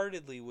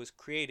 wholeheartedly was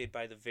created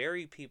by the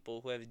very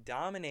people who have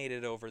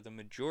dominated over the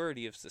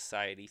majority of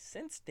society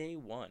since day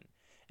one.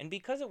 And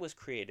because it was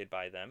created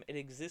by them, it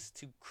exists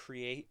to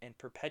create and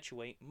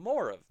perpetuate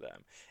more of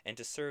them, and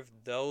to serve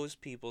those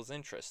people's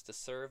interests, to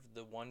serve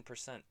the 1%,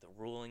 the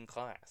ruling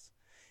class.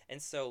 And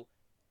so,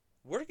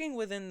 working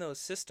within those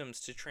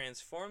systems to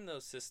transform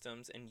those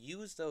systems and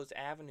use those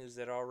avenues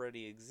that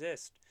already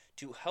exist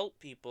to help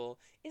people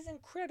is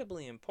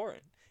incredibly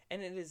important.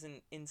 And it is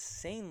an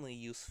insanely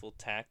useful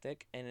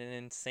tactic and an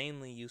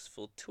insanely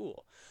useful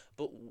tool.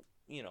 But,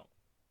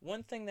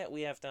 one thing that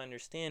we have to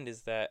understand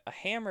is that a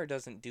hammer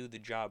doesn't do the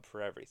job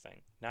for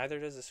everything. Neither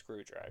does a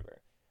screwdriver.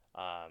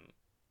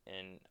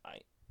 And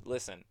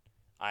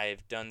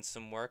I've done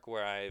some work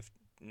where I've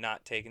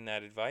not taken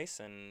that advice,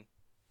 and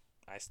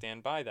I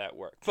stand by that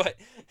work. But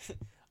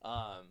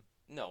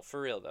no,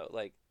 for real though,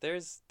 like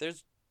there's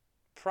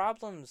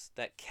problems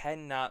that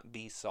cannot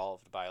be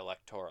solved by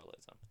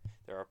electoralism.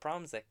 There are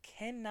problems that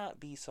cannot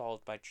be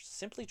solved by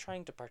simply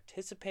trying to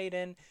participate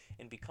in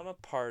and become a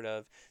part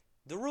of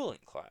the ruling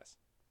class.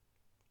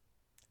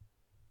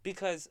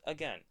 Because,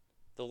 again,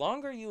 the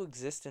longer you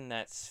exist in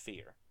that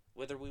sphere,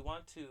 whether we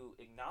want to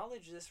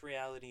acknowledge this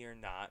reality or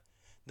not,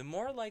 the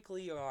more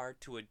likely you are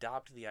to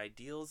adopt the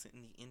ideals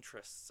and the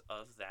interests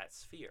of that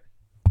sphere.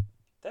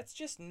 That's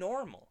just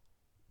normal.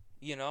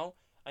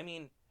 I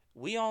mean,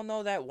 we all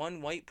know that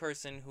one white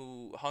person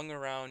who hung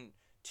around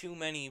too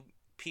many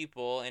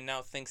people and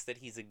now thinks that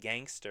he's a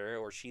gangster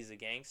or she's a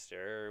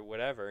gangster or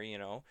whatever,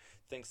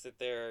 thinks that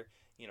they're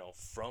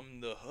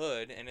from the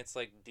hood, and it's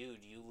like,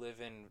 dude, you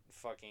live in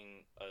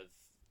fucking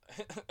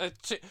a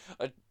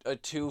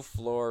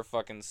 2-floor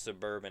fucking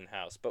suburban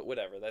house. But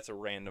whatever, that's a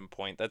random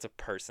point. That's a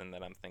person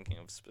that I'm thinking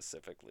of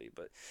specifically,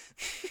 but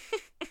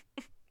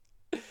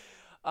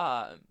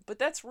but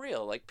that's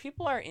real. Like,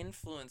 people are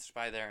influenced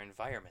by their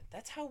environment.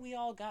 That's how we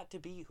all got to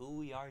be who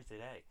we are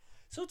today.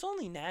 So it's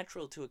only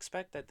natural to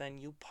expect that then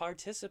you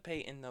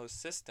participate in those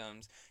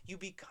systems, you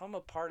become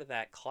a part of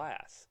that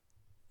class.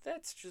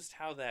 That's just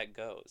how that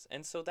goes.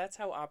 And so that's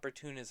how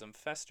opportunism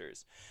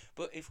festers.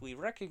 But if we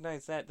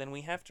recognize that, then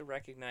we have to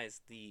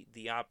recognize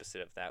the opposite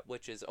of that,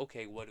 which is,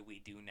 okay, what do we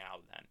do now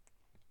then?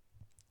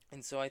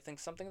 And so I think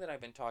something that I've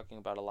been talking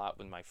about a lot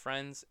with my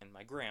friends and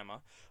my grandma,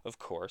 of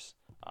course,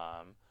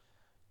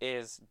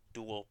 is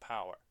dual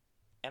power.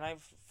 And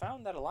I've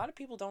found that a lot of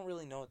people don't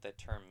really know what that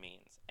term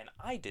means. And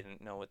I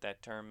didn't know what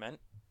that term meant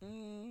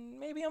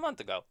maybe a month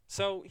ago.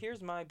 So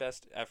here's my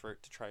best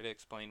effort to try to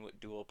explain what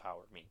dual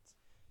power means.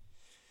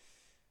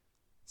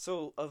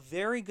 So a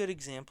very good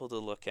example to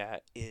look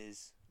at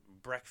is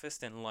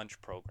breakfast and lunch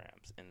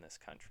programs in this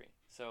country.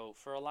 So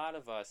for a lot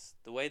of us,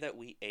 the way that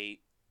we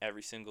ate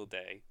every single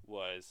day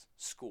was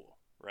school,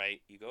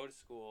 right? You go to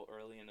school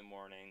early in the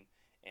morning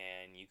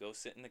and you go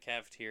sit in the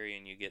cafeteria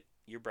and you get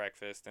your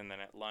breakfast, and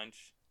then at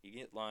lunch you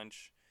get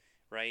lunch,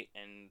 right?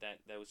 And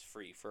that was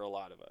free for a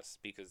lot of us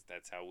because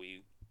that's how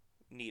we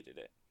needed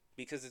it.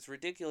 because it's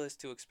ridiculous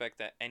to expect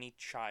that any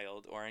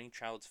child or any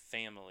child's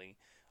family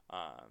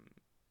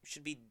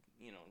should be,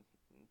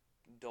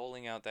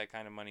 doling out that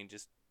kind of money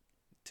just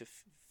to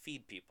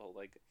feed people.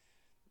 Like,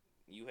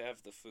 you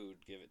have the food,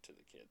 give it to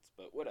the kids.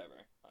 But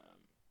whatever.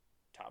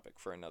 Topic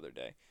for another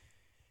day.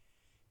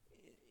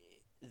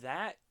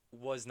 That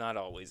was not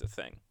always a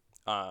thing.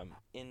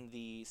 In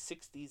the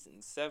 60s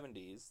and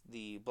 70s,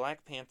 the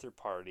Black Panther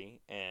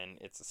Party, and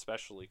it's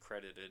especially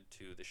credited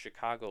to the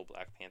Chicago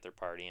Black Panther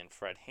Party and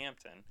Fred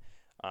Hampton,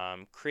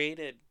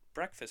 created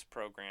breakfast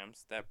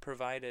programs that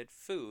provided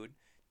food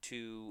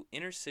to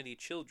inner city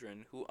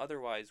children who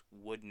otherwise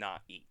would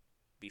not eat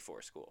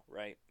before school,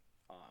 right?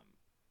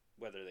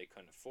 Whether they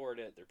couldn't afford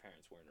it, their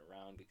parents weren't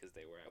around because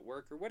they were at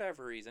work, or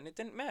whatever reason, it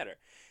didn't matter.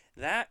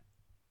 That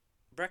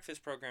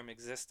breakfast program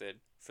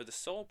existed for the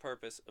sole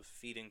purpose of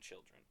feeding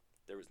children.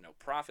 There was no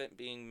profit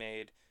being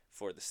made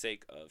for the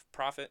sake of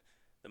profit.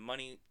 The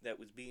money that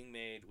was being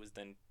made was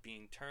then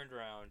being turned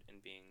around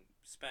and being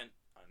spent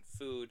on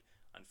food,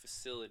 on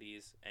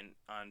facilities, and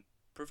on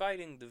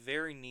providing the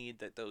very need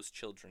that those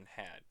children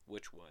had,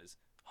 which was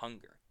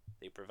hunger.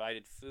 They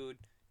provided food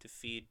to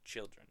feed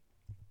children.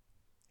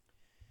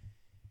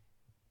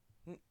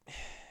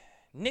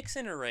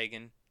 Nixon or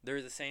Reagan,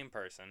 they're the same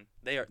person.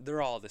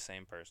 They're all the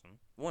same person.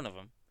 One of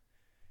them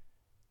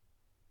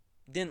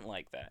didn't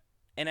like that.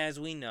 And as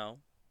we know,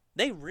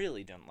 they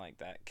really didn't like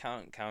that.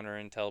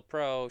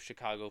 Counter-Intel-Pro,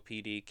 Chicago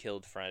PD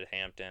killed Fred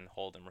Hampton,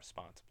 hold him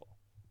responsible.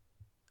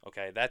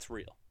 Okay, that's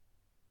real.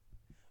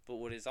 But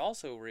what is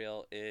also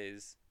real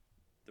is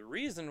the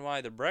reason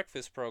why the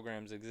breakfast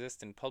programs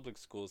exist in public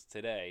schools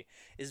today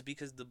is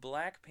because the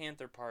Black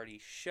Panther Party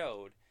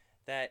showed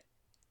that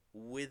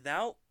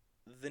without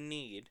the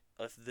need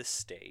of the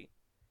state,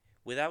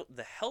 without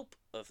the help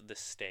of the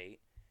state,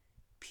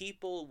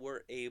 people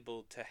were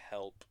able to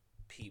help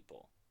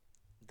people.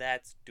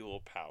 That's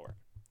dual power.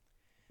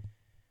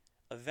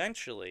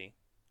 Eventually,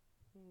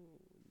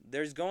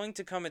 there's going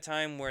to come a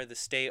time where the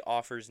state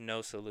offers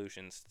no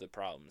solutions to the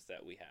problems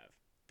that we have.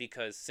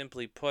 Because,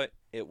 simply put,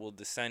 it will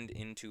descend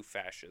into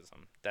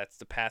fascism. That's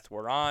the path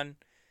we're on.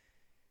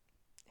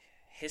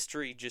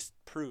 History just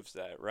proves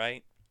that,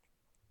 right?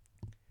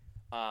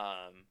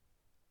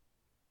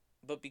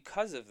 But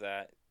because of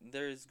that,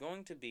 there's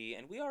going to be,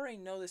 and we already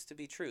know this to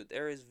be true,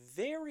 there is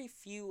very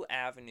few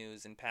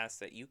avenues and paths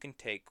that you can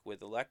take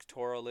with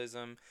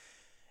electoralism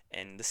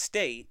and the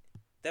state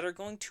that are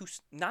going to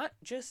not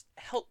just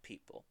help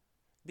people.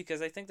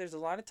 Because I think there's a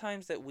lot of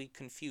times that we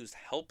confuse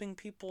helping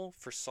people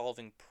for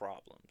solving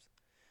problems.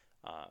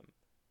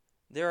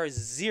 There are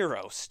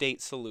zero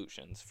state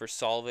solutions for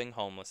solving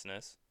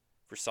homelessness,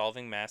 for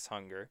solving mass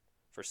hunger,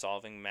 for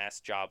solving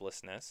mass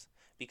joblessness,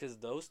 because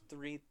those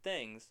three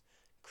things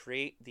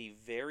create the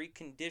very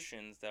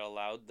conditions that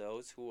allowed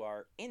those who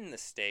are in the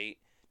state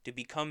to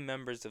become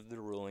members of the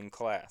ruling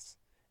class.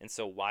 And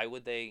so why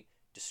would they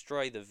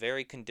destroy the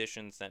very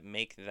conditions that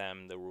make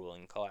them the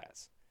ruling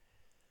class?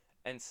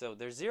 And so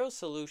there's zero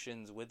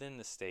solutions within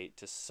the state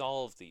to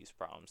solve these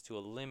problems, to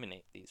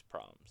eliminate these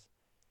problems.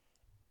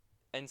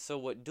 And so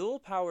what dual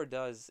power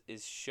does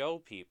is show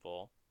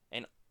people,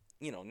 and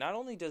not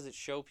only does it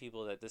show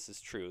people that this is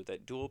true,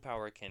 that dual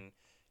power can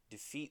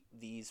defeat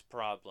these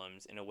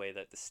problems in a way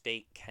that the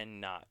state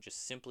cannot,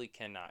 just simply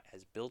cannot,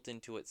 has built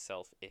into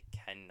itself, it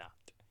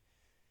cannot.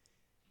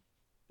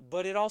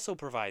 But it also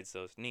provides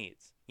those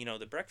needs.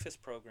 The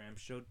breakfast program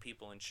showed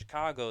people in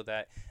Chicago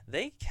that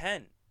they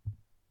can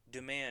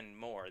demand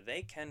more.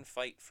 They can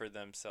fight for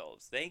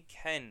themselves. They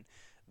can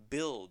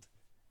build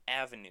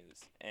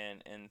avenues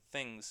and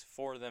things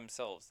for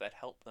themselves that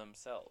help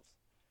themselves.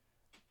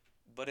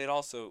 But it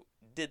also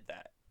did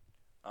that.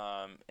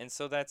 And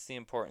so that's the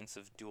importance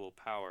of dual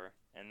power.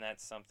 And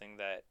that's something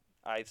that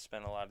I've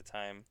spent a lot of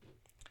time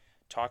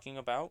talking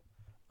about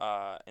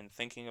and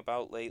thinking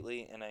about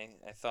lately. And I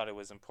thought it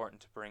was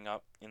important to bring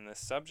up in this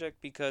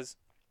subject because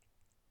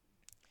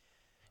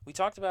we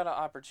talked about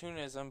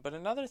opportunism, but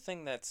another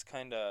thing that's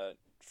kind of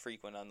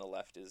frequent on the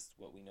left is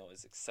what we know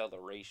as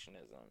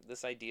accelerationism.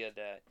 This idea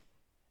that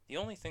the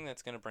only thing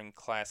that's going to bring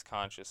class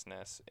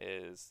consciousness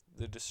is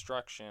the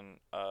destruction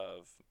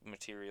of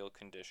material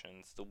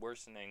conditions, the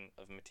worsening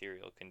of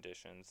material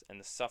conditions, and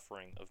the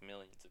suffering of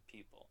millions of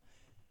people.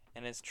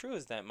 And as true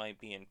as that might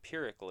be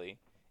empirically,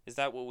 is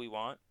that what we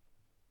want?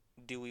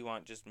 Do we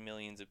want just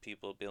millions of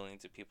people,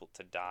 billions of people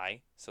to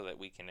die so that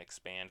we can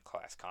expand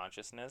class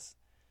consciousness?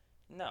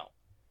 No.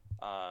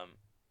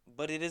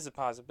 But it is a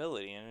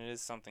possibility, and it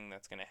is something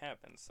that's going to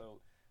happen. So,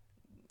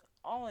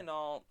 all in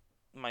all,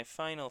 my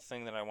final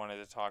thing that I wanted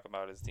to talk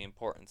about is the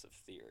importance of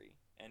theory.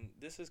 And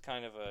this is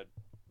kind of a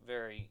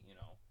very,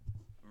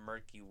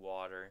 murky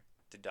water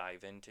to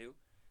dive into.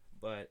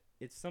 But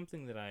it's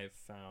something that I've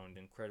found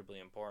incredibly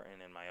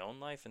important in my own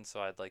life, and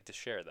so I'd like to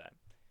share that.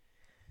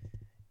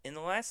 In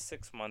the last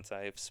 6 months,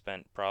 I have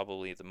spent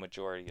probably the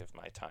majority of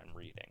my time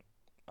reading.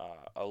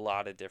 A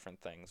lot of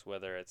different things,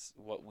 whether it's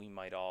what we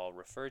might all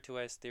refer to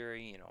as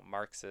theory,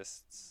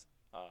 Marxists,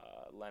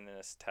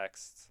 Leninist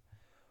texts,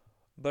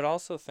 but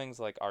also things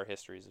like Our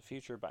History is the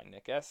Future by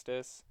Nick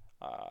Estes,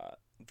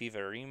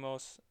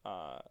 Viverimos,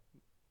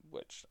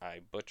 which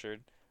I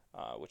butchered,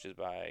 which is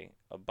by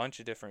a bunch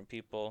of different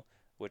people,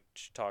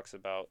 which talks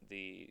about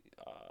the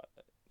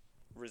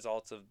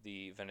results of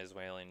the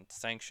Venezuelan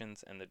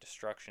sanctions and the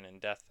destruction and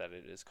death that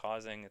it is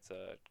causing.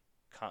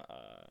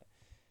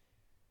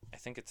 I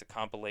think it's a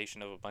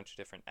compilation of a bunch of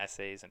different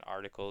essays and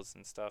articles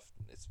and stuff.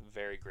 It's a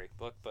very great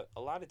book, but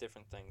a lot of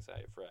different things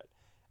I've read.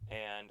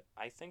 And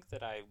I think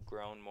that I've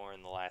grown more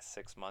in the last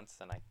 6 months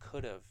than I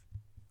could have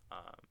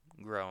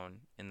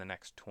grown in the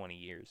next 20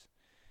 years.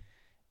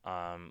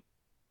 Um,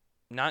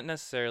 Not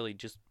necessarily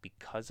just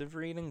because of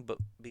reading, but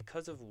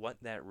because of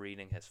what that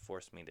reading has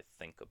forced me to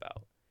think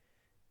about.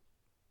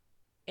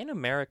 In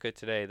America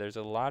today, there's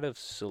a lot of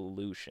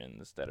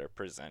solutions that are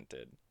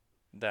presented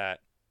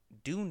that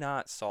do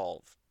not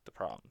solve the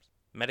problems.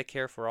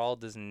 Medicare for all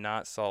does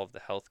not solve the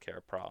healthcare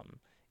problem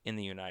in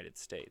the United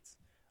States.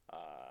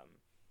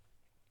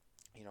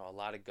 A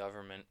lot of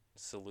government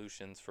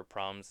solutions for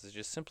problems is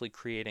just simply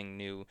creating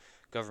new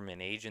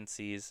government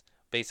agencies,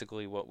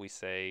 basically what we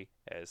say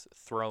as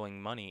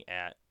throwing money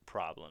at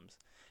problems.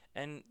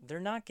 And they're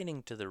not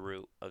getting to the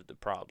root of the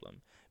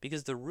problem,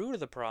 because the root of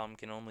the problem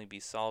can only be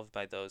solved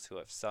by those who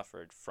have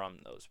suffered from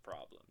those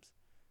problems.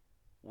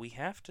 We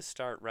have to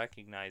start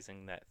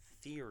recognizing that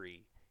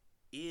theory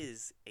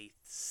is a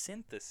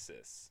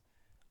synthesis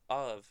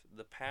of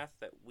the path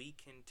that we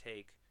can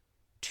take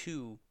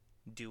to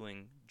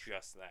doing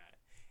just that.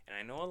 And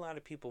I know a lot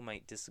of people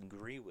might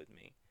disagree with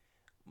me,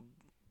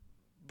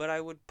 but I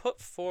would put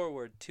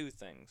forward two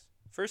things.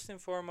 First and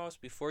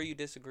foremost, before you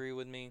disagree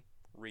with me,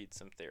 read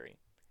some theory.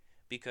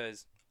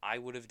 Because I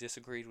would have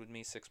disagreed with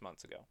me 6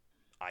 months ago.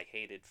 I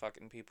hated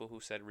fucking people who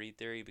said read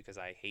theory because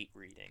I hate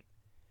reading.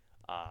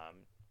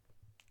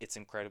 It's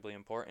incredibly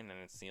important, and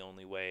it's the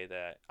only way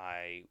that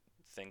I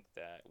think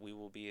that we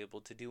will be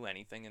able to do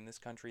anything in this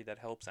country that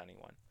helps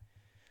anyone.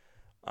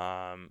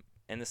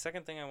 And the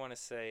second thing I want to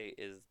say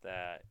is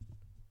that,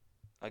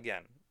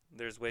 again,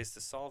 there's ways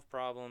to solve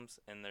problems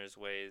and there's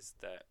ways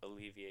that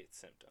alleviate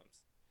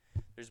symptoms.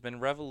 There's been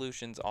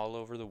revolutions all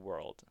over the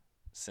world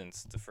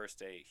since the first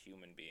day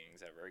human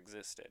beings ever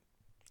existed.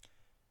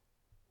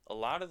 A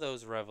lot of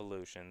those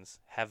revolutions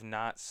have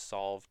not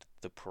solved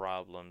the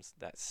problems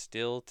that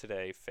still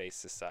today face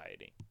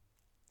society.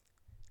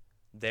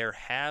 There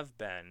have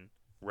been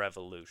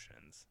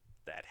revolutions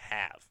that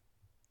have.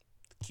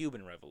 The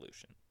Cuban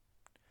Revolution,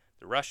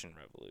 the Russian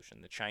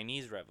Revolution, the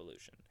Chinese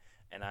Revolution.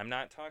 And I'm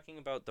not talking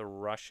about the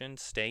Russian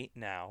state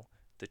now,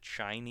 the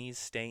Chinese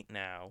state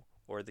now,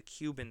 or the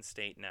Cuban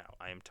state now.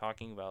 I am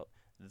talking about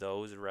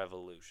those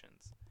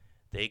revolutions.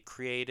 They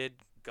created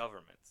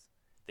governments.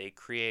 They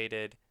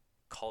created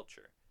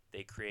culture.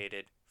 They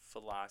created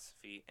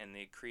philosophy, and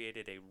they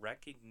created a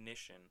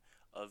recognition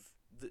of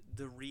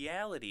the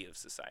reality of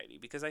society.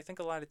 Because I think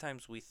a lot of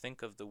times we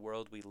think of the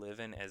world we live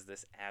in as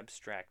this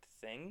abstract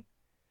thing,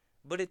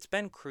 but it's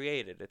been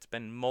created, it's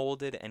been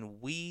molded,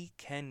 and we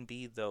can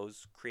be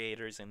those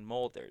creators and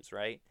molders,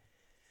 right?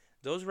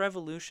 Those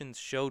revolutions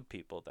showed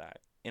people that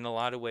in a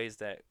lot of ways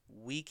that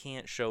we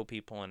can't show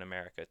people in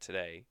America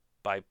today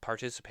by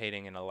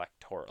participating in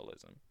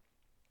electoralism.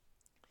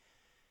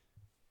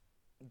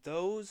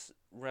 Those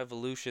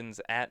revolutions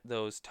at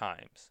those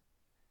times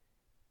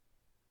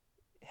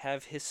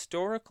have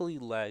historically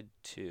led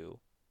to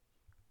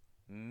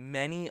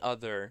many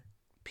other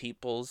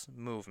people's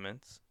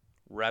movements,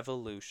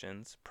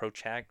 revolutions,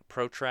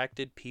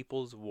 protracted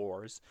people's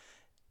wars,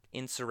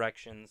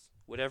 insurrections,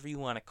 whatever you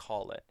want to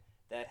call it,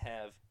 that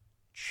have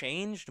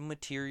changed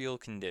material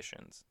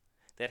conditions,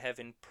 that have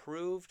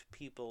improved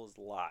people's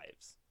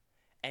lives.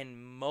 And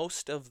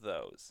most of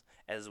those,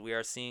 as we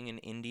are seeing in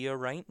India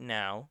right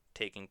now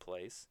taking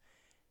place,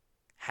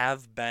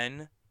 have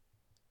been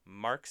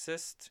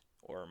Marxist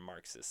or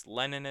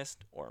Marxist-Leninist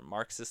or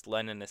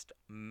Marxist-Leninist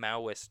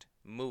Maoist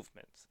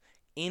movements,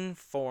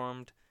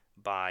 informed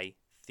by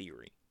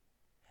theory.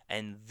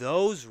 And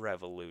those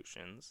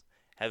revolutions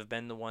have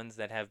been the ones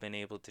that have been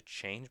able to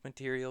change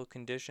material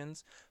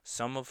conditions,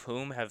 some of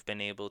whom have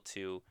been able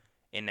to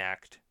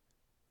enact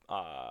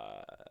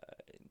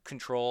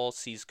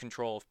seize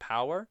control of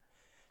power.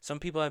 Some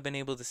people have been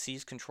able to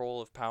seize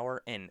control of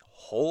power and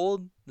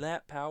hold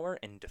that power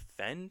and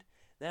defend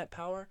that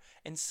power.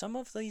 And some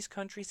of these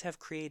countries have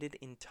created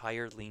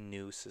entirely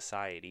new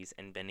societies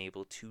and been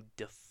able to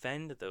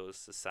defend those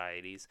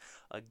societies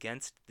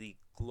against the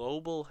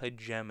global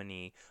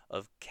hegemony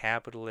of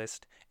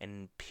capitalist and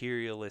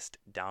imperialist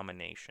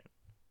domination.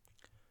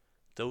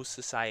 Those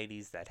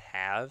societies that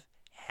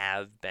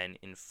have been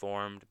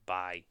informed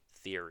by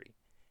theory,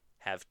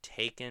 have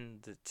taken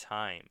the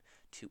time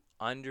to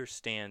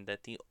understand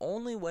that the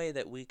only way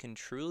that we can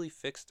truly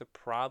fix the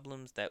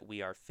problems that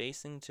we are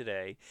facing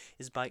today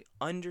is by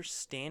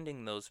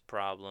understanding those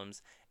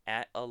problems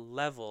at a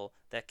level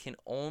that can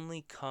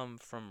only come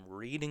from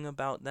reading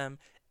about them,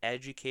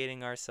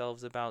 educating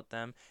ourselves about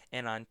them,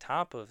 and on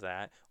top of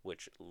that,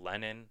 which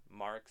Lenin,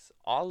 Marx,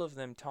 all of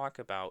them talk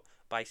about,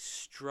 by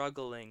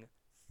struggling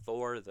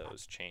for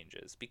those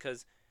changes.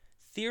 Because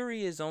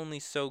theory is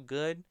only so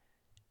good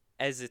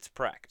as its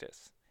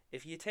practice.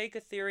 If you take a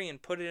theory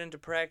and put it into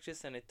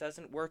practice and it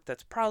doesn't work,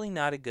 that's probably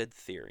not a good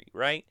theory,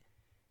 right?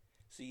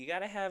 So you got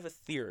to have a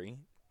theory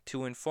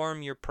to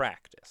inform your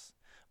practice.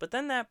 But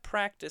then that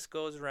practice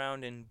goes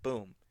around and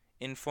boom,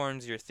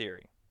 informs your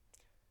theory.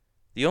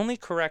 The only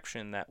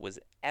correction that was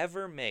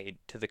ever made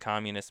to the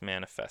Communist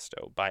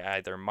Manifesto by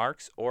either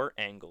Marx or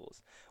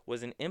Engels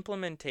was an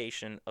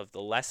implementation of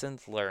the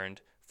lessons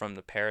learned from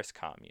the Paris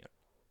Commune,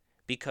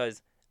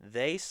 because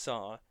they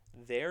saw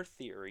their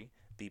theory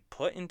be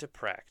put into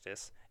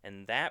practice,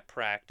 and that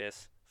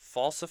practice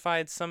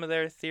falsified some of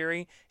their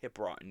theory. It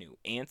brought new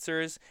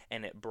answers,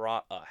 and it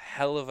brought a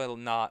hell of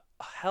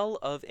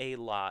a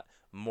lot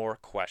more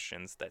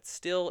questions that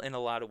still in a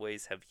lot of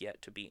ways have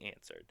yet to be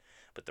answered.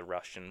 But the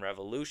Russian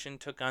Revolution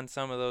took on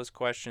some of those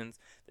questions.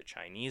 The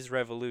Chinese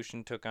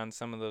Revolution took on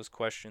some of those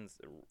questions.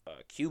 The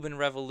Cuban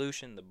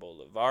Revolution, the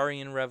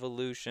Bolivarian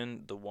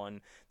Revolution, the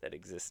one that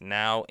exists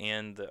now,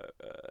 and the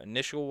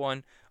initial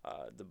one,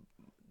 the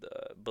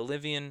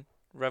Bolivian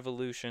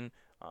Revolution.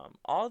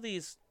 All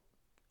these,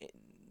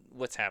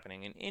 what's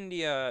happening in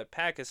India,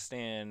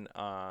 Pakistan,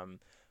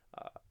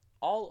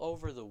 all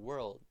over the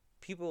world,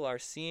 people are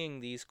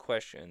seeing these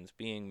questions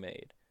being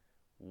made.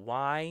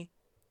 Why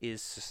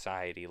is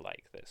society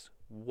like this?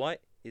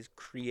 What is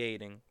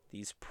creating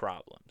these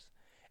problems?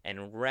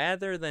 And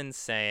rather than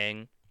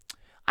saying,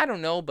 I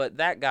don't know, but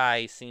that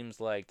guy seems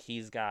like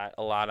he's got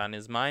a lot on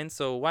his mind,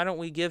 so why don't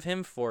we give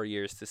him 4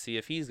 years to see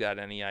if he's got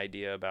any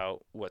idea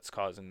about what's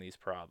causing these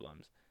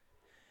problems?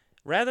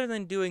 Rather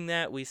than doing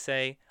that, we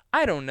say,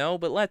 I don't know,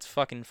 but let's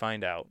fucking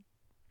find out.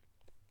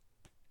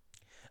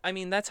 I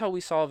mean, that's how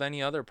we solve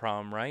any other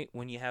problem, right?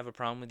 When you have a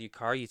problem with your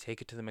car, you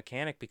take it to the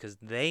mechanic because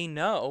they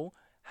know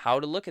how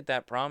to look at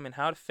that problem and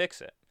how to fix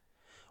it.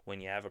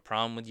 When you have a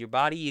problem with your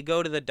body, you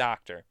go to the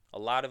doctor. A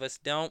lot of us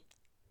don't.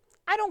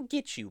 I don't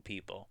get you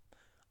people.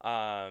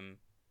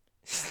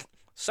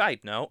 Side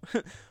note,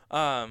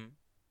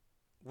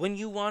 when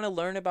you want to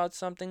learn about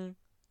something,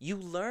 you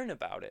learn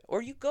about it.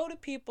 Or you go to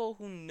people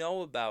who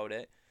know about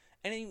it.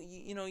 And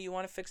you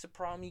want to fix a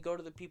problem, you go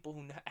to the people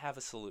who have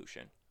a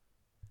solution.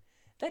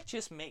 That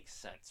just makes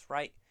sense,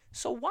 right?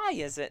 So why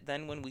is it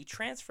then when we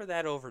transfer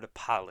that over to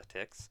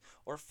politics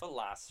or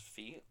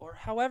philosophy or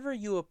however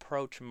you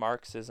approach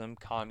Marxism,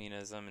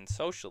 communism, and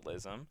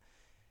socialism,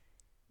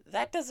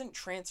 that doesn't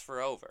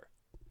transfer over?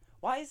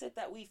 Why is it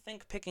that we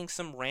think picking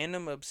some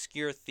random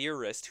obscure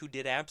theorist who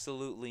did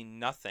absolutely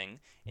nothing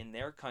in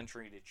their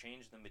country to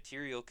change the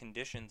material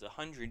conditions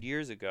 100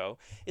 years ago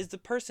is the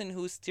person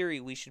whose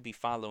theory we should be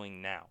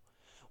following now?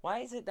 Why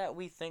is it that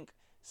we think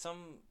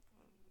some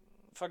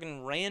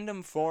fucking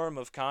random form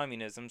of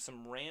communism,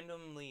 some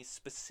randomly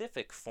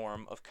specific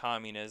form of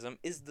communism,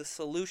 is the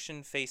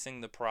solution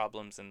facing the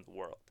problems in the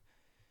world?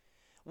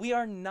 We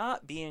are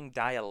not being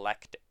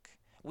dialectic.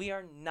 We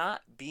are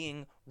not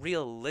being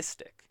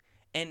realistic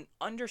and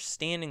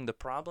understanding the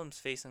problems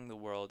facing the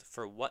world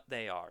for what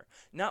they are.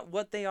 Not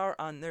what they are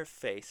on their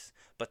face,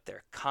 but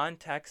their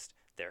context,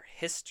 their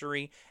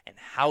history, and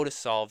how to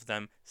solve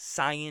them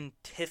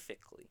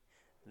scientifically.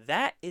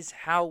 That is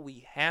how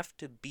we have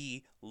to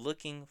be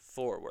looking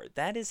forward.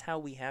 That is how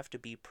we have to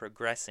be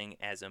progressing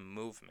as a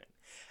movement.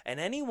 And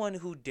anyone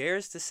who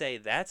dares to say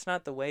that's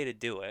not the way to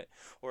do it,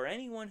 or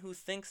anyone who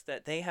thinks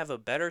that they have a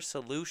better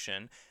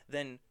solution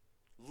than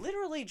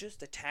literally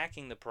just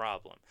attacking the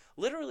problem,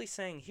 literally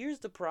saying, here's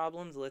the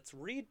problems, let's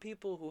read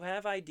people who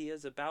have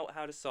ideas about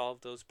how to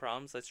solve those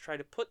problems, let's try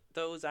to put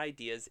those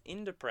ideas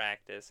into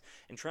practice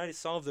and try to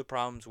solve the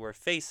problems we're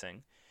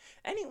facing.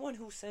 Anyone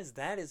who says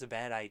that is a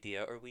bad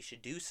idea or we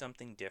should do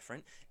something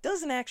different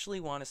doesn't actually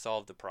want to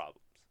solve the problems.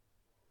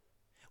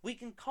 We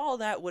can call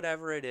that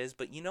whatever it is,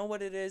 but you know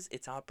what it is?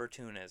 It's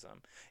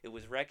opportunism. It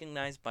was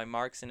recognized by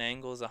Marx and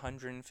Engels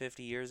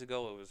 150 years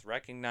ago. It was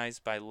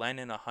recognized by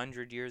Lenin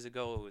 100 years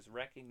ago. It was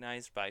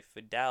recognized by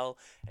Fidel,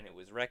 and it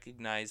was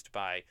recognized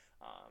by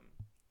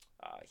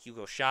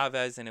Hugo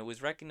Chavez, and it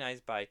was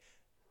recognized by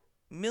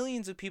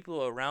millions of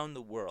people around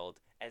the world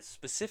as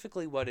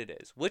specifically what it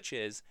is, which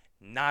is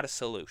not a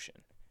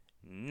solution,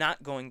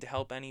 not going to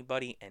help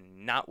anybody,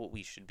 and not what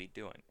we should be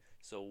doing.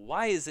 So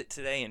why is it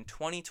today in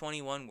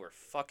 2021 we're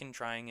fucking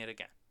trying it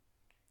again?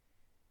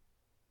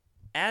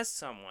 As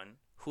someone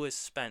who has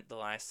spent the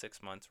last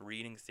 6 months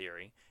reading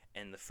theory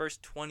and the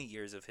first 20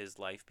 years of his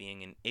life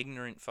being an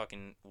ignorant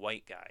fucking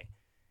white guy,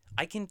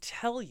 I can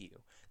tell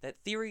you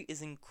that theory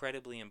is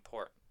incredibly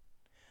important.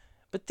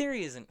 But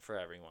theory isn't for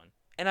everyone,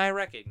 and I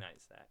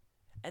recognize that.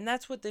 And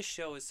that's what this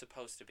show is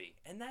supposed to be.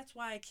 And that's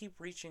why I keep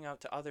reaching out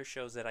to other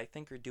shows that I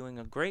think are doing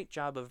a great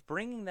job of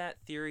bringing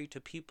that theory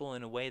to people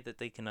in a way that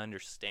they can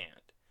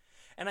understand.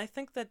 And I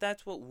think that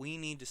that's what we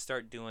need to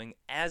start doing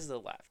as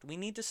the left. We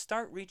need to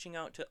start reaching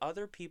out to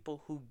other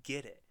people who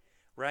get it,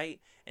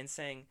 right? And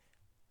saying,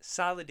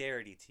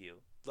 solidarity to you,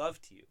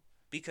 love to you.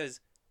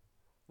 Because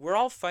we're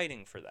all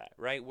fighting for that,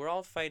 right? We're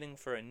all fighting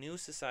for a new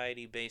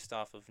society based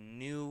off of a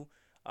new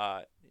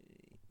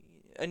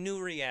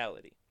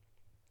reality.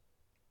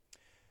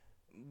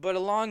 But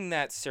along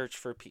that search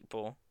for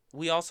people,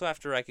 we also have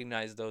to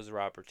recognize those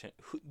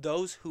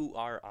who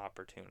are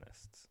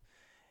opportunists.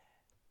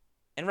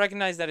 and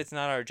recognize that it's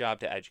not our job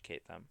to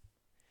educate them.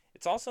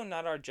 It's also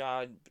not our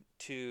job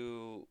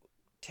to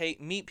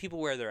meet people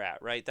where they're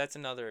at, right? That's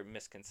another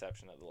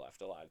misconception of the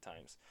left a lot of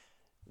times.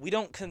 We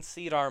don't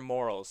concede our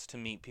morals to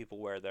meet people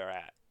where they're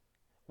at.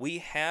 We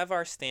have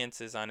our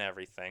stances on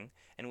everything,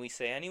 and we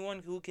say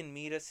anyone who can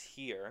meet us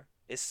here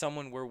is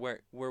someone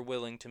we're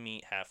willing to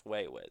meet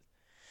halfway with.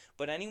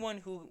 But anyone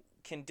who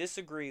can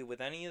disagree with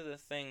any of the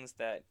things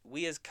that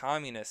we as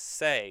communists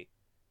say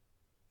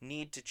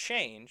need to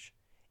change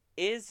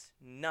is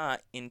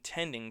not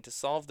intending to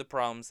solve the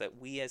problems that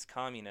we as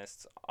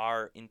communists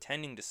are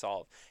intending to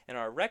solve and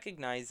are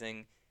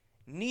recognizing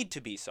need to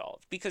be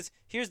solved. Because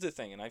here's the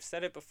thing, and I've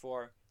said it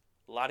before,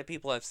 a lot of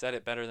people have said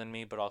it better than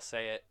me, but I'll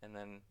say it, and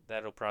then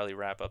that'll probably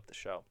wrap up the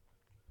show.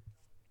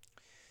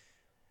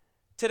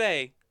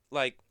 Today,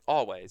 like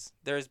always,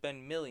 there's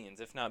been millions,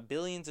 if not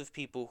billions, of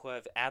people who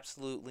have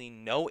absolutely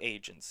no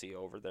agency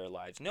over their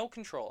lives, no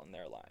control in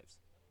their lives.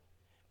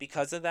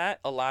 Because of that,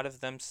 a lot of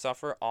them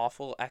suffer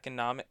awful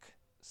economic,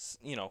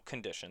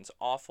 conditions,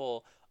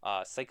 awful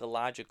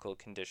psychological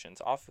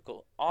conditions,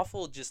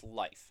 awful just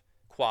life,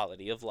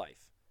 quality of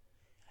life.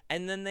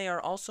 And then they are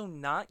also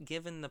not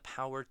given the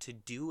power to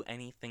do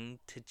anything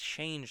to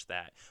change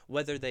that,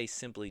 whether they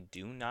simply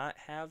do not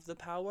have the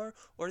power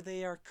or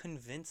they are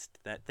convinced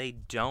that they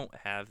don't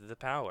have the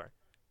power.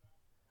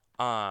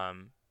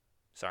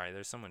 Sorry,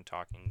 there's someone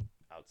talking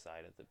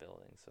outside of the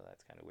building, so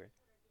that's kind of weird.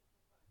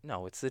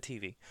 No, it's the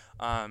TV.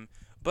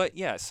 But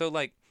yeah, so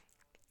like,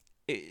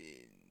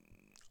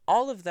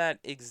 all of that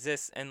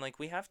exists, and like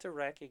we have to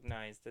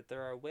recognize that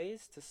there are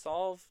ways to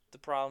solve the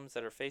problems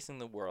that are facing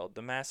the world: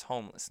 the mass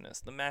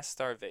homelessness, the mass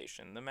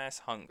starvation, the mass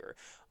hunger,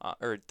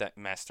 or that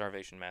mass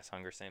starvation, mass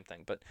hunger, same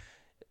thing, but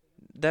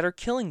that are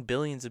killing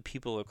billions of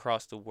people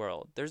across the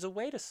world. There's a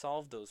way to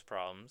solve those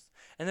problems,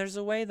 and there's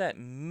a way that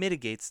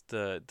mitigates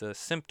the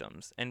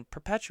symptoms and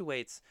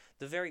perpetuates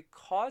the very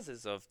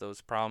causes of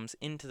those problems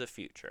into the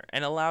future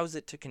and allows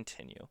it to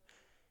continue.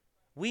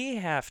 We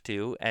have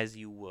to, as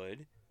you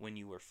would when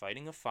you were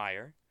fighting a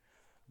fire,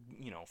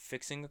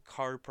 fixing a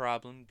car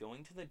problem,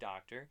 going to the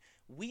doctor,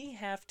 we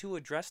have to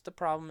address the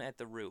problem at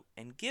the root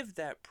and give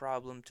that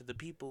problem to the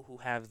people who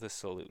have the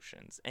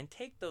solutions and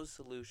take those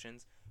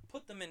solutions,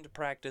 put them into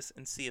practice,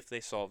 and see if they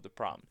solve the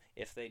problem.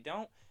 If they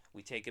don't,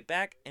 we take it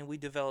back and we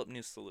develop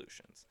new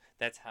solutions.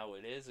 That's how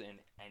it is in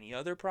any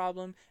other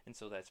problem, and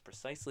so that's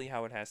precisely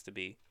how it has to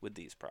be with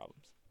these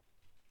problems.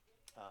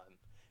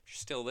 If you're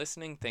still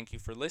listening, thank you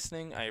for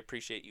listening. I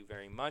appreciate you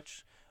very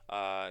much.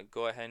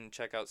 Go ahead and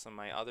check out some of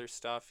my other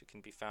stuff. It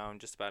can be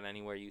found just about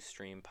anywhere you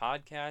stream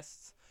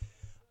podcasts.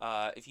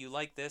 If you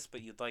like this,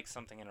 but you'd like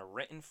something in a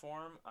written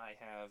form, I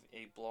have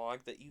a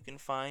blog that you can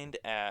find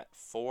at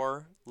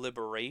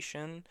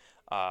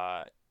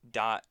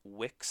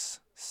forliberation.wix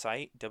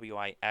site,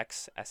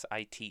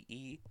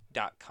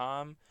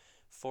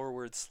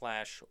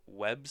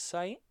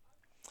 wixsite.com/website.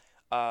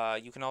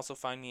 You can also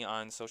find me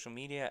on social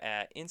media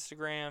at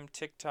Instagram,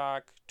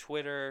 TikTok,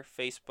 Twitter,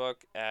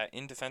 Facebook at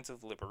In Defense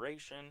of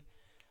Liberation.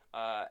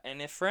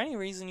 And if for any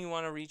reason you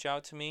want to reach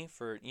out to me,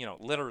 for,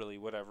 literally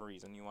whatever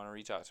reason you want to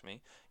reach out to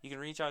me, you can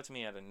reach out to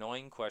me at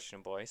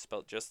annoyingquestionboy,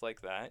 spelled just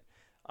like that,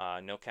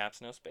 no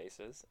caps, no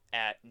spaces,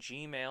 at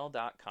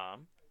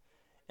gmail.com.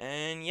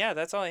 And yeah,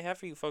 that's all I have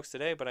for you folks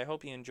today, but I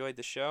hope you enjoyed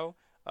the show.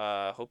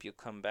 Hope you'll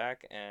come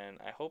back, and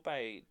I hope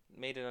I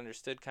made it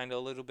understood kind of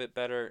a little bit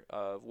better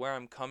of where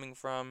I'm coming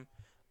from,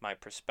 my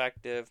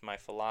perspective, my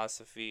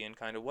philosophy, and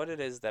kind of what it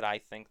is that I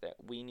think that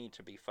we need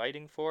to be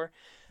fighting for,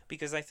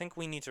 because I think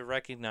we need to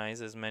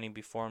recognize, as many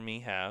before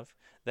me have,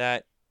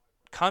 that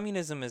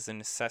communism is a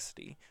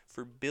necessity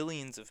for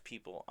billions of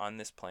people on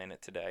this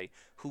planet today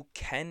who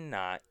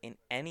cannot, in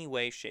any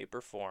way, shape,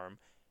 or form,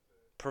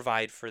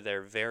 provide for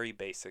their very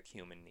basic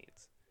human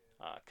needs.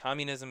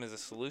 Communism is a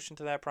solution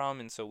to that problem,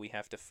 and so we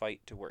have to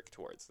fight to work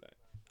towards that.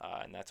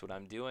 And that's what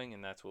I'm doing,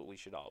 and that's what we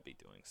should all be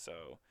doing.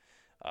 So,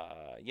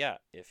 yeah,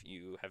 if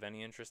you have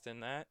any interest in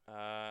that,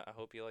 I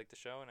hope you like the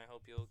show, and I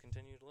hope you'll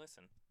continue to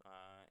listen.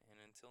 And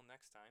until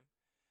next time,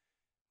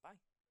 bye.